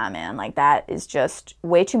 nah, man, like that is just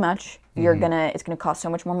way too much. It's gonna cost so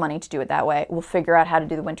much more money to do it that way. We'll figure out how to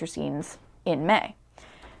do the winter scenes in May.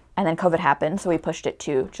 And then COVID happened, so we pushed it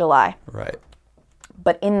to July. Right.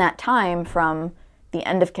 But in that time, from the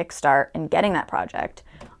end of Kickstart and getting that project,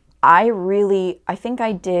 I think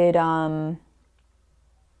I did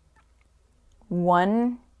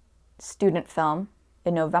one student film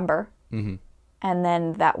in November. And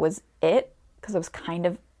then that was it, because I was kind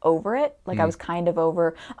of over it. Like I was kind of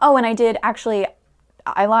over. Oh, and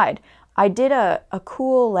I lied. I did a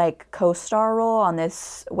cool like co-star role on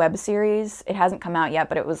this web series. It hasn't come out yet,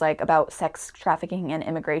 but it was like about sex trafficking and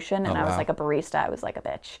immigration, and I was like a barista. I was like a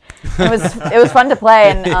bitch. It was fun to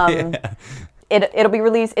play, and it'll be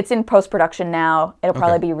released. It's in post-production now. It'll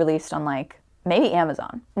probably be released on like maybe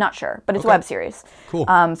Amazon. Not sure, but it's a web series. Cool.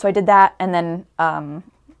 So I did that, and then a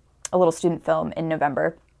little student film in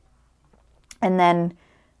November, and then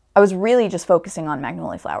I was really just focusing on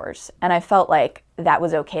Magnolia Flowers, and I felt like that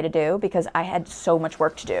was okay to do because I had so much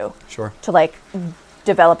work to do. Sure. To like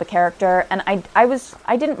develop a character, and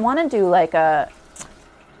I didn't want to do like a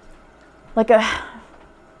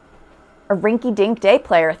rinky-dink day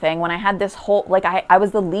player thing when I had this whole I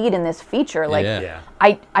was the lead in this feature.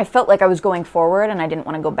 I felt like I was going forward and I didn't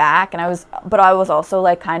want to go back, and I was also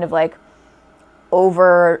like kind of like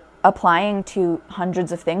over applying to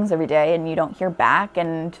hundreds of things every day, and you don't hear back,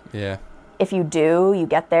 and if you do, you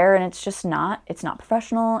get there and it's not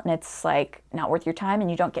professional, and it's like not worth your time,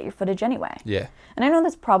 and you don't get your footage anyway. Yeah. And I know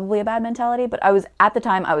that's probably a bad mentality, but at the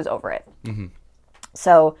time I was over it.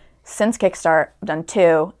 So since Kickstart, I've done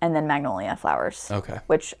 2, and then Magnolia Flowers.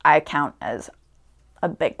 Which I count as a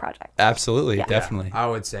big project. Absolutely, definitely. I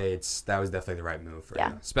would say that was definitely the right move for you.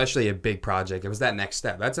 Especially a big project. It was that next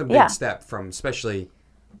step. That's a big step from, especially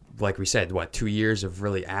like we said, 2 years of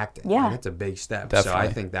really acting. Yeah. That's a big step. Definitely. So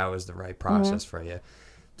I think that was the right process for you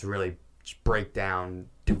to really just break down,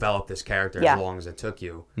 develop this character as long as it took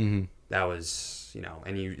you. That was,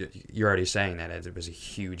 and you're already saying that it was a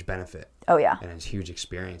huge benefit. Oh, yeah. And it's a huge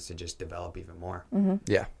experience to just develop even more.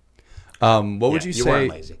 Yeah. What would you say? You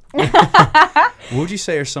weren't lazy. What would you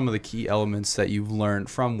say are some of the key elements that you've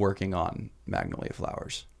learned from working on Magnolia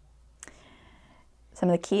Flowers? Some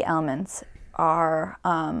of the key elements are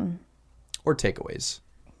or takeaways,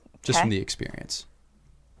 just from the experience.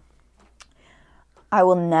 I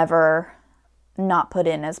will never not put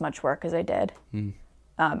in as much work as I did.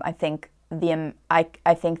 I think I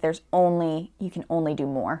think you can only do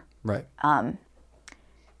more. Right. I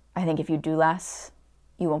think if you do less,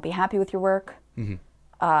 you won't be happy with your work. You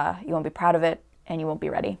won't be proud of it, and you won't be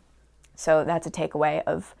ready. So that's a takeaway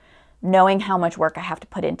of knowing how much work I have to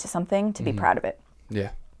put into something to be proud of it,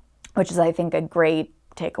 Yeah. which is, I think, a great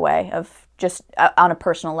takeaway of just on a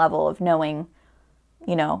personal level of knowing,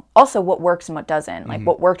 you know, also what works and what doesn't. Like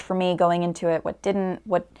what worked for me going into it, what didn't,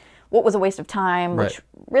 what was a waste of time, Right. which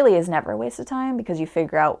really is never a waste of time because you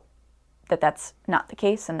figure out that that's not the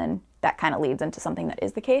case, and then that kind of leads into something that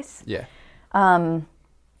is the case. Yeah.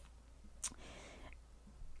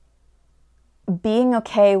 Being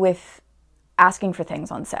okay with asking for things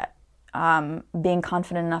on set, being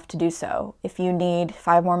confident enough to do so. If you need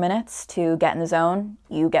 5 more minutes to get in the zone,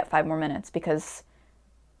 you get 5 more minutes because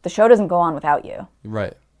the show doesn't go on without you.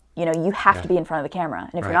 Right. You know, you have to be in front of the camera.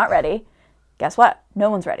 And if Right. you're not ready, guess what? No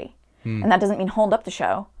one's ready. And that doesn't mean hold up the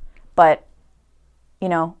show, but, you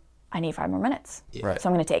know, I need 5 more minutes. Right. So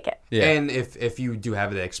I'm going to take it. Yeah. And if you do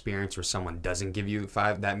have the experience where someone doesn't give you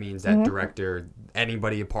 5, that means that director,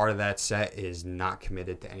 anybody a part of that set is not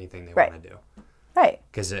committed to anything they Right. want to do. Right.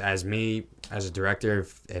 Because as a director,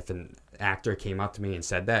 if an actor came up to me and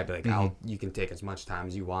said that, I'd be like, you can take as much time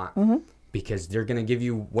as you want because they're going to give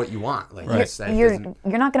you what you want. Like You're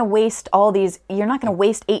not going to waste you're not going to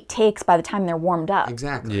waste 8 takes by the time they're warmed up.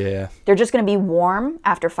 Exactly. Yeah. They're just going to be warm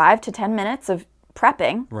after 5 to 10 minutes of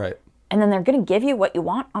prepping. Right. And then they're going to give you what you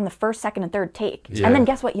want on the first, second, and third take. Yeah. And then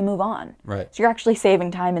guess what? You move on. Right. So you're actually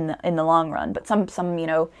saving time in the long run. But some you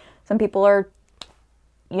know, some people are,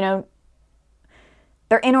 you know,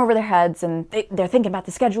 they're in over their heads and they're thinking about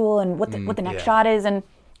the schedule and what the next shot is. And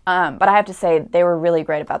but I have to say they were really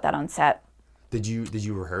great about that on set. Did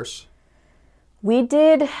you rehearse? We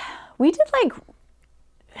did like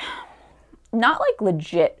not like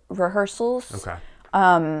legit rehearsals. Okay.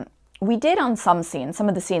 We did on some scenes, some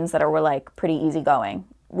of the scenes that were like pretty easygoing.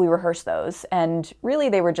 We rehearsed those, and really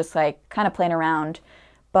they were just like kind of playing around.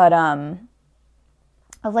 But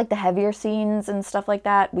of like the heavier scenes and stuff like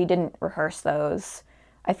that, we didn't rehearse those.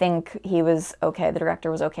 I think he was okay. The director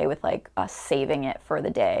was okay with like us saving it for the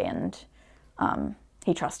day, and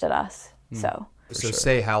he trusted us. So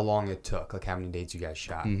Say how long it took, like how many days you guys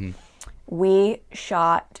shot. we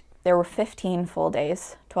shot. There were 15 full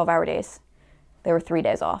days, 12-hour days. There were 3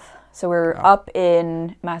 days off. So we were up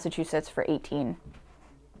in Massachusetts for 18.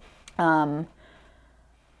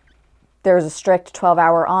 There was a strict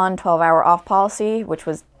 12-hour on, 12-hour off policy, which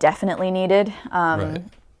was definitely needed. Right.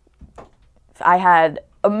 I had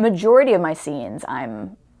a majority of my scenes,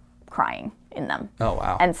 I'm crying in them. Oh,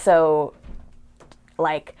 wow. And so,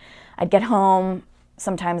 like, I'd get home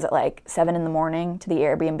sometimes at like 7 in the morning to the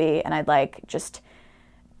Airbnb, and I'd like just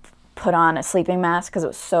put on a sleeping mask because it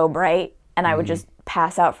was so bright, and I would just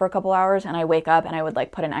pass out for a couple hours, and I wake up and I would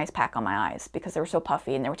like put an ice pack on my eyes because they were so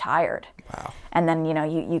puffy and they were tired. Wow. And then, you know,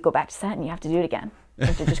 you go back to set and you have to do it again. You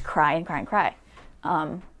have to just cry and cry and cry.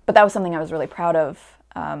 But that was something I was really proud of.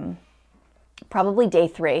 Probably day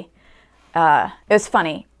 3. It was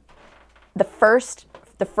funny. The first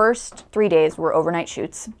 3 days were overnight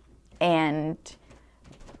shoots, and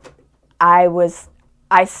I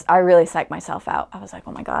really psyched myself out. I was like,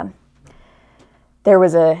 oh my God. There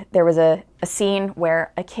was a scene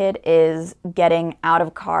where a kid is getting out of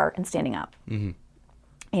a car and standing up.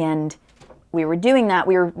 And we were doing that.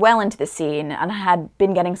 We were well into the scene, and I had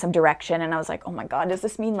been getting some direction, and I was like, oh my God, does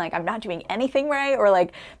this mean like I'm not doing anything right? Or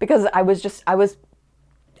like, because I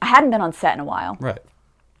hadn't been on set in a while. Right.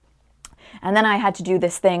 And then I had to do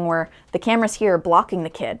this thing where the camera's here blocking the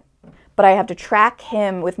kid, but I have to track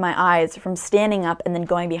him with my eyes from standing up and then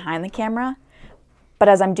going behind the camera. But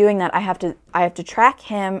as I'm doing that, I have to track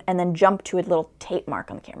him and then jump to a little tape mark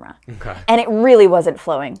on the camera. Okay. And it really wasn't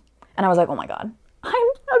flowing. And I was like, oh my God, I'm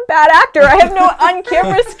a bad actor. I have no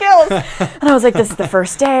on-camera skills. And I was like, this is the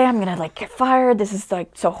first day. I'm going to like get fired. This is like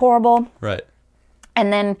so horrible. Right.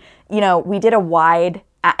 And then, you know, we did a wide,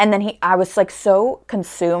 and then I was like so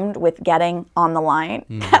consumed with getting on the line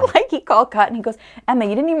that like he called cut and he goes, Emma,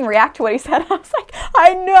 you didn't even react to what he said. I was like,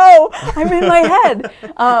 I know, I'm in my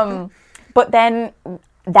head. But then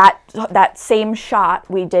that same shot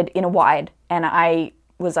we did in a wide, and I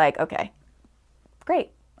was like, okay,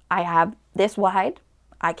 great. I have this wide,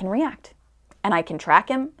 I can react, and I can track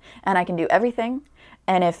him, and I can do everything.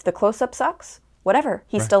 And if the close-up sucks, whatever.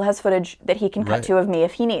 He still has footage that he can cut to of me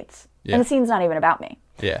if he needs. Yeah. And the scene's not even about me.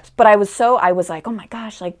 Yeah. But I was like, oh my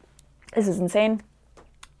gosh, like, this is insane.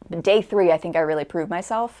 But day 3, I think I really proved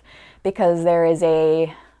myself, because there is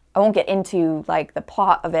I won't get into like the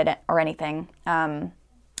plot of it or anything. I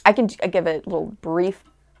give a little brief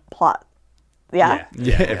plot. Yeah.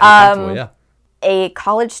 Yeah. If you're comfortable, yeah. A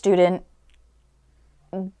college student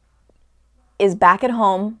is back at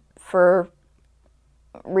home for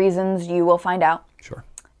reasons you will find out. Sure.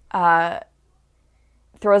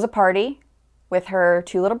 throws a party with her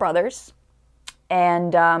 2 little brothers,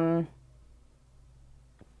 and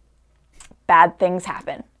bad things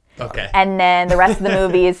happen. Okay. And then the rest of the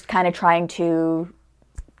movie is kind of trying to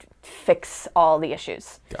fix all the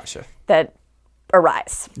issues Gotcha. that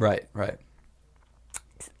arise. Right.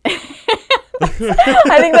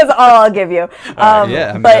 I think that's all I'll give you. Yeah,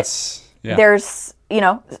 I mean, but that's yeah. there's,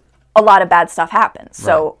 a lot of bad stuff happens.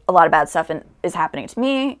 So a lot of bad stuff is happening to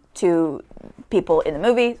me, to people in the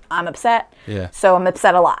movie. I'm upset. Yeah. So I'm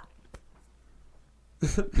upset a lot.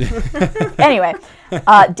 Anyway,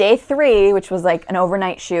 day 3, which was like an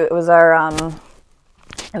overnight shoot. It was our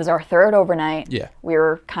 3rd overnight. Yeah. We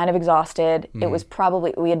were kind of exhausted. It was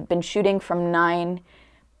probably, we had been shooting from 9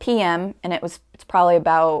 p.m. and it's probably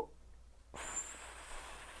about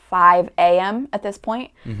 5 a.m. at this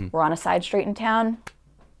point. We're on a side street in town,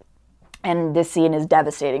 and this scene is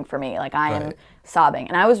devastating for me. Like, I am sobbing,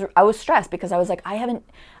 and I was stressed because I was like,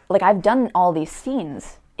 I've done all these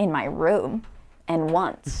scenes in my room, and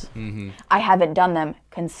once I haven't done them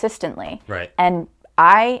consistently. Right. And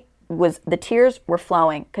the tears were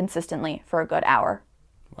flowing consistently for a good hour.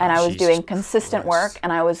 And I was Jesus doing consistent work,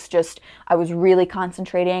 and I was really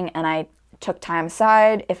concentrating, and I took time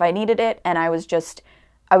aside if I needed it, and I was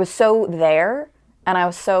so there, and I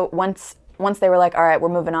was so, once they were like, all right, we're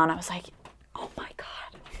moving on, I was like, oh my God.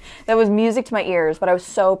 That was music to my ears, but I was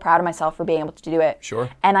so proud of myself for being able to do it. Sure.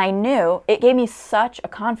 And I knew, it gave me such a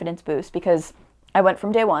confidence boost because I went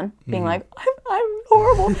from day 1 being like, I'm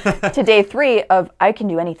horrible, to day 3 of, I can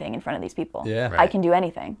do anything in front of these people. Yeah. I can do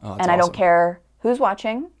anything. Oh, and that's I don't awesome. care who's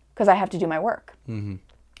watching, because I have to do my work. And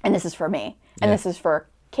this is for me. And this is for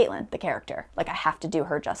Caitlin, the character. Like, I have to do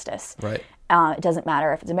her justice. Right. It doesn't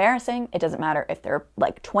matter if it's embarrassing. It doesn't matter if there are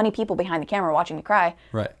like 20 people behind the camera watching me cry.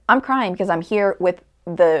 Right. I'm crying because I'm here with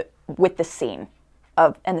the scene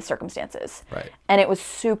and the circumstances. Right. And it was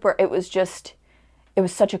such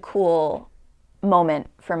a cool moment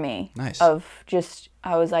for me. Nice. I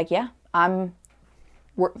was like, yeah,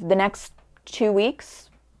 the next 2 weeks,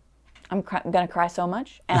 I'm gonna cry so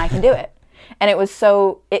much, and I can do it. And it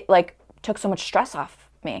like took so much stress off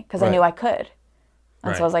me because I Right. knew I could. And so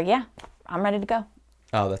Right. I was like, yeah, I'm ready to go.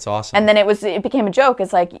 Oh, that's awesome. And then it became a joke.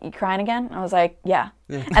 It's like, you crying again? I was like, yeah.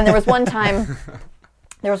 And there was one time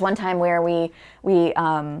where we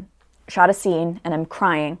shot a scene and I'm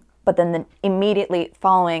crying, but then immediately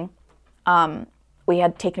following, we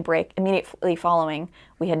had taken a break. Immediately following,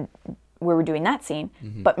 we were doing that scene,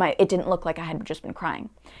 but it didn't look like I had just been crying.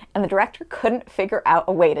 And the director couldn't figure out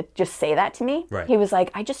a way to just say that to me. Right. He was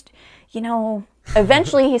like,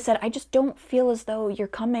 eventually he said, I just don't feel as though you're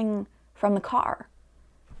coming from the car.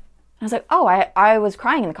 And I was like, oh, I was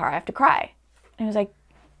crying in the car. I have to cry. And he was like,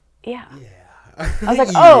 yeah. I was like,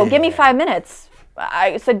 oh, give me 5 minutes.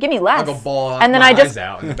 I said, give me less. I'll go bawl and then my I just, eyes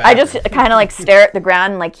out in the I just bathroom. kind of like stare at the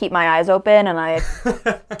ground and like keep my eyes open, and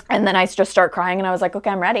and then I just start crying, and I was like, okay,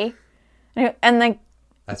 I'm ready. And like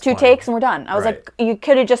That's 2 funny. takes and we're done. I was Right. like, you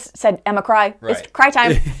could have just said, Emma, cry. It's Right. cry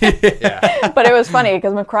time. Yeah. But it was funny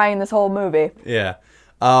because I'm crying this whole movie. Yeah.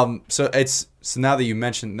 So now that you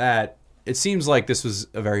mentioned that, it seems like this was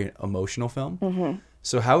a very emotional film.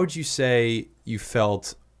 So how would you say you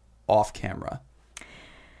felt off camera?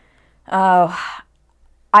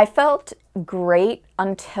 I felt great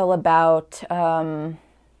until about, I'd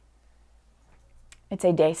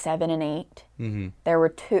say day 7 and 8.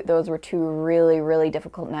 Those were 2 really, really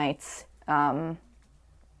difficult nights.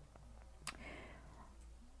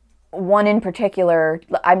 One in particular,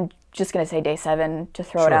 I'm just going to say day 7 to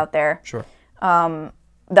throw it Sure. out there. Sure.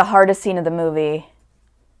 The hardest scene of the movie,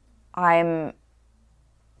 I'm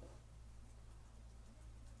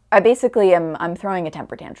throwing a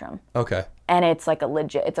temper tantrum. Okay. And it's like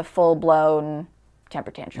it's a full-blown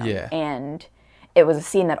temper tantrum. Yeah. And it was a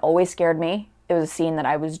scene that always scared me. It was a scene that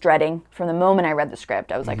I was dreading from the moment I read the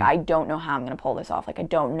script. I was like, I don't know how I'm going to pull this off. Like, I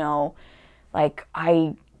don't know. Like,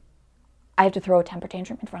 I have to throw a temper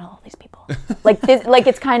tantrum in front of all these people. like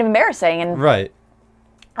it's kind of embarrassing. And Right.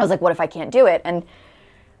 I was like, what if I can't do it? And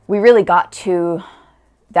we really got to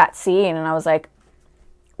that scene, and I was like,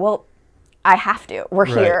 well, I have to. We're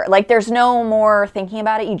Right. here. Like, there's no more thinking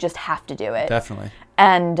about it. You just have to do it. Definitely.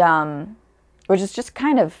 And which is just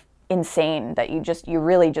kind of insane that you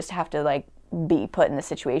really just have to like be put in the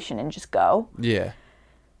situation and just go. Yeah.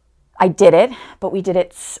 I did it, but we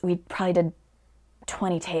probably did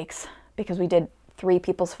 20 takes because we did 3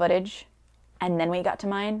 people's footage, and then we got to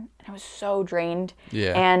mine, and I was so drained.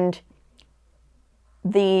 Yeah. And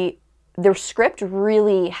the script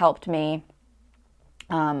really helped me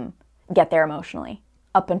get there emotionally.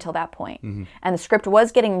 up until that point. And the script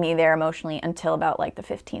was getting me there emotionally until about like the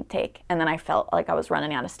 15th take. And then I felt like I was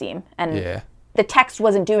running out of steam. And Yeah. the text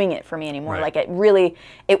wasn't doing it for me anymore. Right. Like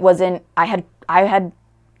it wasn't, I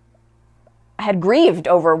had grieved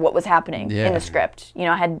over what was happening Yeah. in the script. You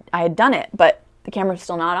know, I had done it, but the camera was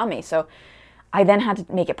still not on me. So I then had to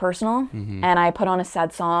make it personal, and I put on a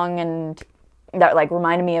sad song, and that like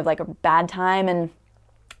reminded me of like a bad time, and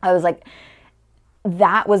I was like,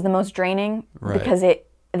 that was the most draining because it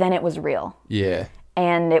was real. Yeah.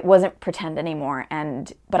 And it wasn't pretend anymore.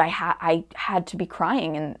 But I had to be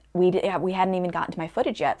crying, and we hadn't even gotten to my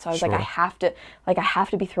footage yet. So I was like, I have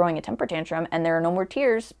to be throwing a temper tantrum, and there are no more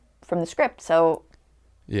tears from the script. So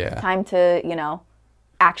Yeah. time to, you know,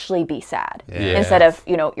 actually be sad Yeah. instead of,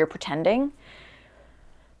 you know, you're pretending.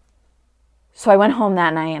 So I went home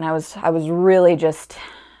that night, and I was really just,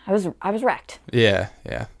 I was wrecked. Yeah.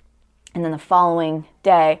 Yeah. And then the following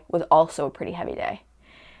day was also a pretty heavy day.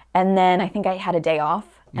 And then I think I had a day off,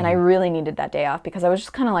 and I really needed that day off because I was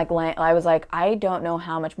just kind of like, I was like, I don't know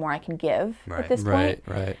how much more I can give at this point.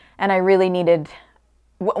 Right. And I really needed,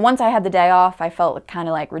 once I had the day off, I felt kind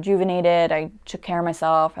of like rejuvenated. I took care of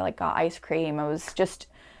myself. I like got ice cream. I was just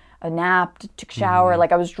a nap, took a shower.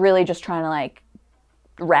 Like I was really just trying to like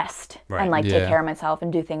rest and like take care of myself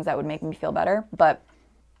and do things that would make me feel better. But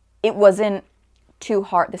it wasn't too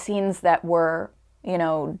hard. The scenes that were, you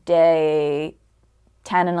know, day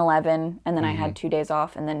 10 and 11, and then I had 2 days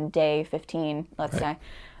off, and then day 15, let's say,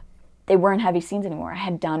 they weren't heavy scenes anymore. I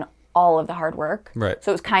had done all of the hard work. Right.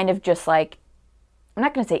 So it was kind of just like, I'm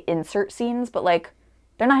not going to say insert scenes, but like,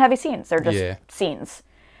 they're not heavy scenes. They're just scenes.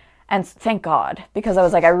 And thank God, because I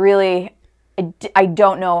was like, I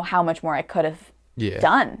don't know how much more I could have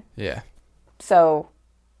done. Yeah. So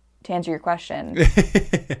to answer your question,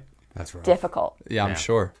 That's right. difficult. Yeah, I'm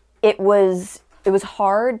sure. It was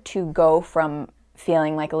hard to go from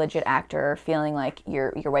feeling like a legit actor, feeling like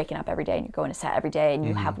you're waking up every day and you're going to set every day and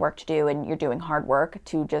you have work to do and you're doing hard work,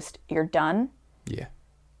 to just, you're done. Yeah.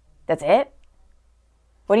 That's it?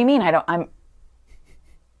 What do you mean?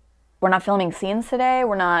 We're not filming scenes today.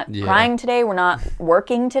 We're not crying today. We're not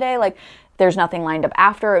working today. Like, there's nothing lined up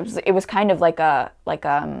after. It was kind of like a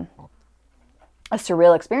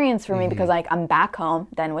surreal experience for me because like I'm back home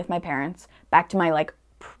then with my parents, back to my like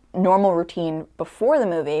normal routine before the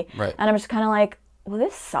movie. Right. And I'm just kind of like, well,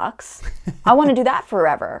 this sucks. I want to do that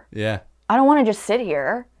forever. Yeah. I don't want to just sit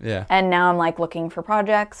here. Yeah. And now I'm like looking for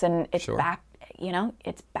projects, and it's Sure. back, you know,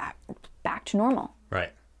 it's back to normal.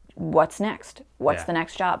 Right. What's next? What's Yeah. the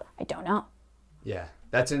next job? I don't know. Yeah,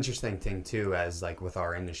 that's interesting thing too. As like with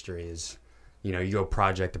our industry is, you know, you go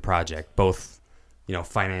project to project, both, you know,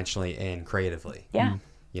 financially and creatively. Yeah.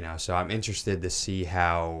 You know, so I'm interested to see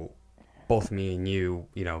how both me and you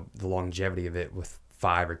know, the longevity of it with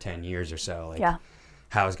 5 or 10 years or so, like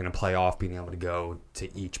how it's going to play off being able to go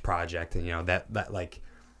to each project, and you know that like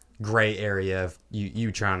gray area of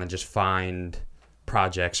you trying to just find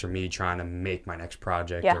projects, or me trying to make my next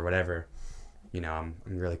project or whatever. You know, I'm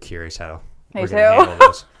really curious how Me we're too. going to handle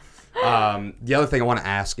this. The other thing I want to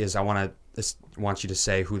ask is I want you to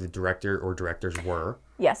say who the director or directors were.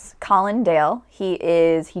 Yes, Colin Dale. He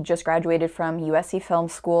just graduated from USC Film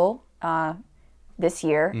School this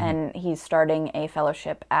year, and he's starting a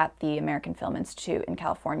fellowship at the American Film Institute in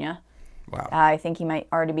California. Wow. I think he might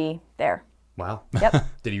already be there. Wow. Yep.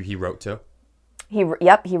 He wrote too? He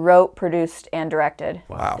wrote, produced, and directed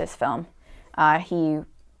Wow. this film. He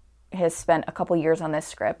has spent a couple years on this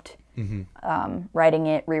script, writing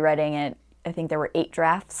it, rewriting it. I think there were 8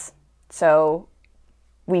 drafts. So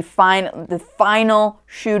the final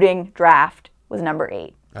shooting draft was number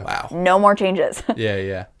 8. Wow. No more changes.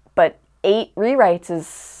 Yeah. But 8 rewrites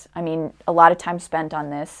is, I mean, a lot of time spent on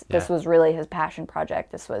this. This Yeah. was really his passion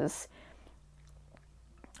project. This was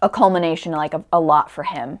a culmination, like a lot for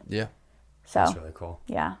him. Yeah. So, That's really cool.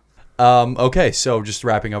 yeah. Okay, so just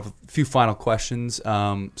wrapping up, a few final questions.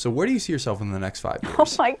 So where do you see yourself in the next 5 years? Oh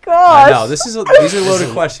my gosh. I know, these are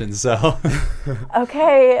loaded questions, so.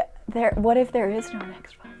 Okay, what if there is no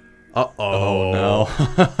next one? Oh, no.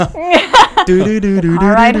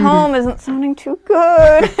 Car ride home isn't sounding too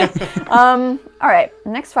good. All right,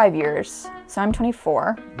 next 5 years. So I'm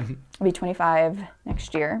 24. I'll be 25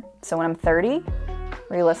 next year. So when I'm 30,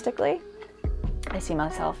 realistically, I see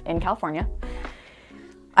myself in California.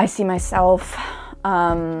 I see myself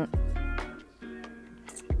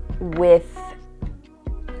with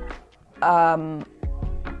a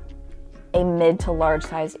mid to large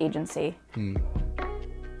size agency.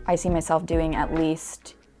 I see myself doing at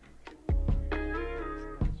least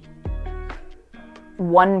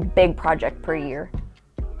one big project per year,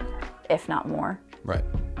 if not more. Right.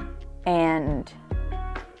 And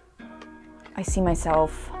I see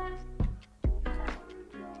myself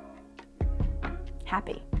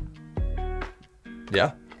happy.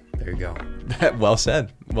 Yeah. There you go. Well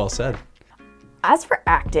said. Well said. As for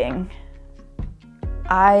acting,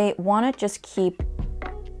 I want to just keep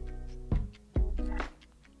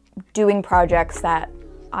doing projects that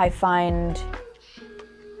I find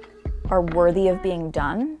are worthy of being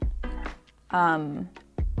done.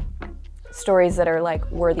 Stories that are like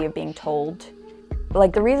worthy of being told.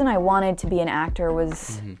 Like the reason I wanted to be an actor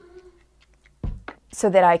was so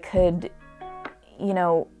that I could, you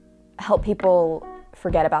know, help people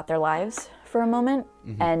forget about their lives for a moment,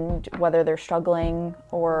 and whether they're struggling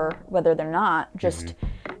or whether they're not, just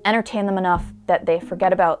entertain them enough that they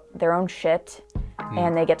forget about their own shit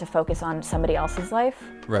and they get to focus on somebody else's life.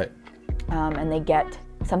 Right. And they get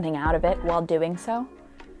something out of it while doing so.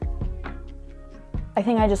 I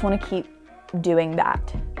think I just want to keep doing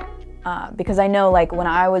that because I know, like, when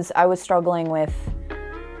I was struggling with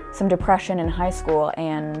some depression in high school,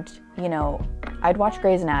 and you know, I'd watch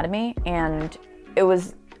Grey's Anatomy, and it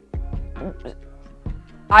was,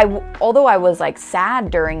 although I was like sad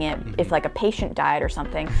during it if like a patient died or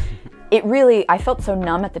something, it really, I felt so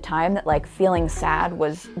numb at the time that like feeling sad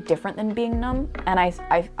was different than being numb, and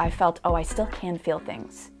I felt, oh, I still can feel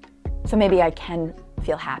things, so maybe I can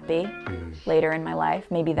feel happy later in my life.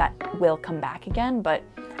 Maybe that will come back again. But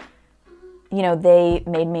you know, they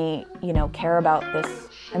made me, you know, care about this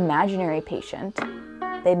imaginary patient.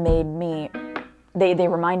 They made me, they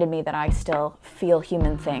reminded me that I still feel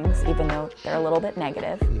human things, even though they're a little bit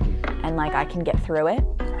negative, and like I can get through it.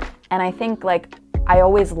 And I think like I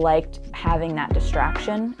always liked having that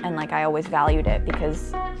distraction, and like I always valued it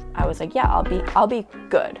because I was like, yeah, I'll be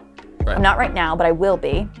good. Right. I'm not right now, but I will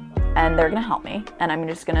be. And they're gonna help me, and I'm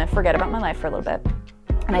just gonna forget about my life for a little bit.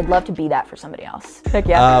 And I'd love to be that for somebody else. Heck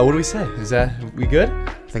yeah. What do we say? Is that, we good?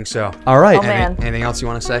 I think so. All right. Oh, man. Anything else you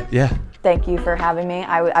want to say? Yeah. Thank you for having me.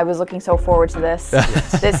 I was looking so forward to this.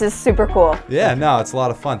 This is super cool. Yeah, no, it's a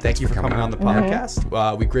lot of fun. Thank you for coming on the Mm-hmm.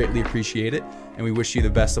 podcast. We greatly appreciate it, and we wish you the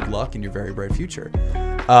best of luck in your very bright future.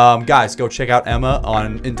 Guys, go check out Emma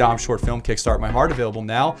in Dom's short film, Kickstart My Heart, available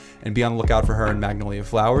now, and be on the lookout for her in Magnolia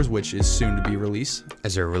Flowers, which is soon to be released.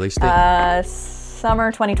 Is there a release date?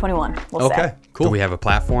 Summer 2021, we'll say. Okay, cool. Do we have a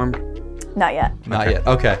platform? Not yet. Not yet.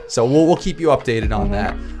 Okay, so we'll keep you updated on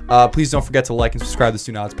that. Please don't forget to like and subscribe to the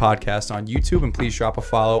Student Odds Podcast on YouTube, and please drop a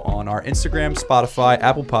follow on our Instagram, Spotify,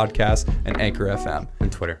 Apple Podcasts, and Anchor FM.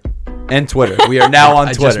 And Twitter. And Twitter. We are now on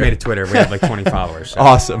Twitter. I just made a Twitter. We have like 20 followers. So.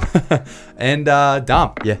 Awesome. And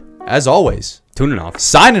Dom, Yeah. as always, Tuning off.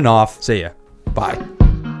 signing off. See ya. Bye.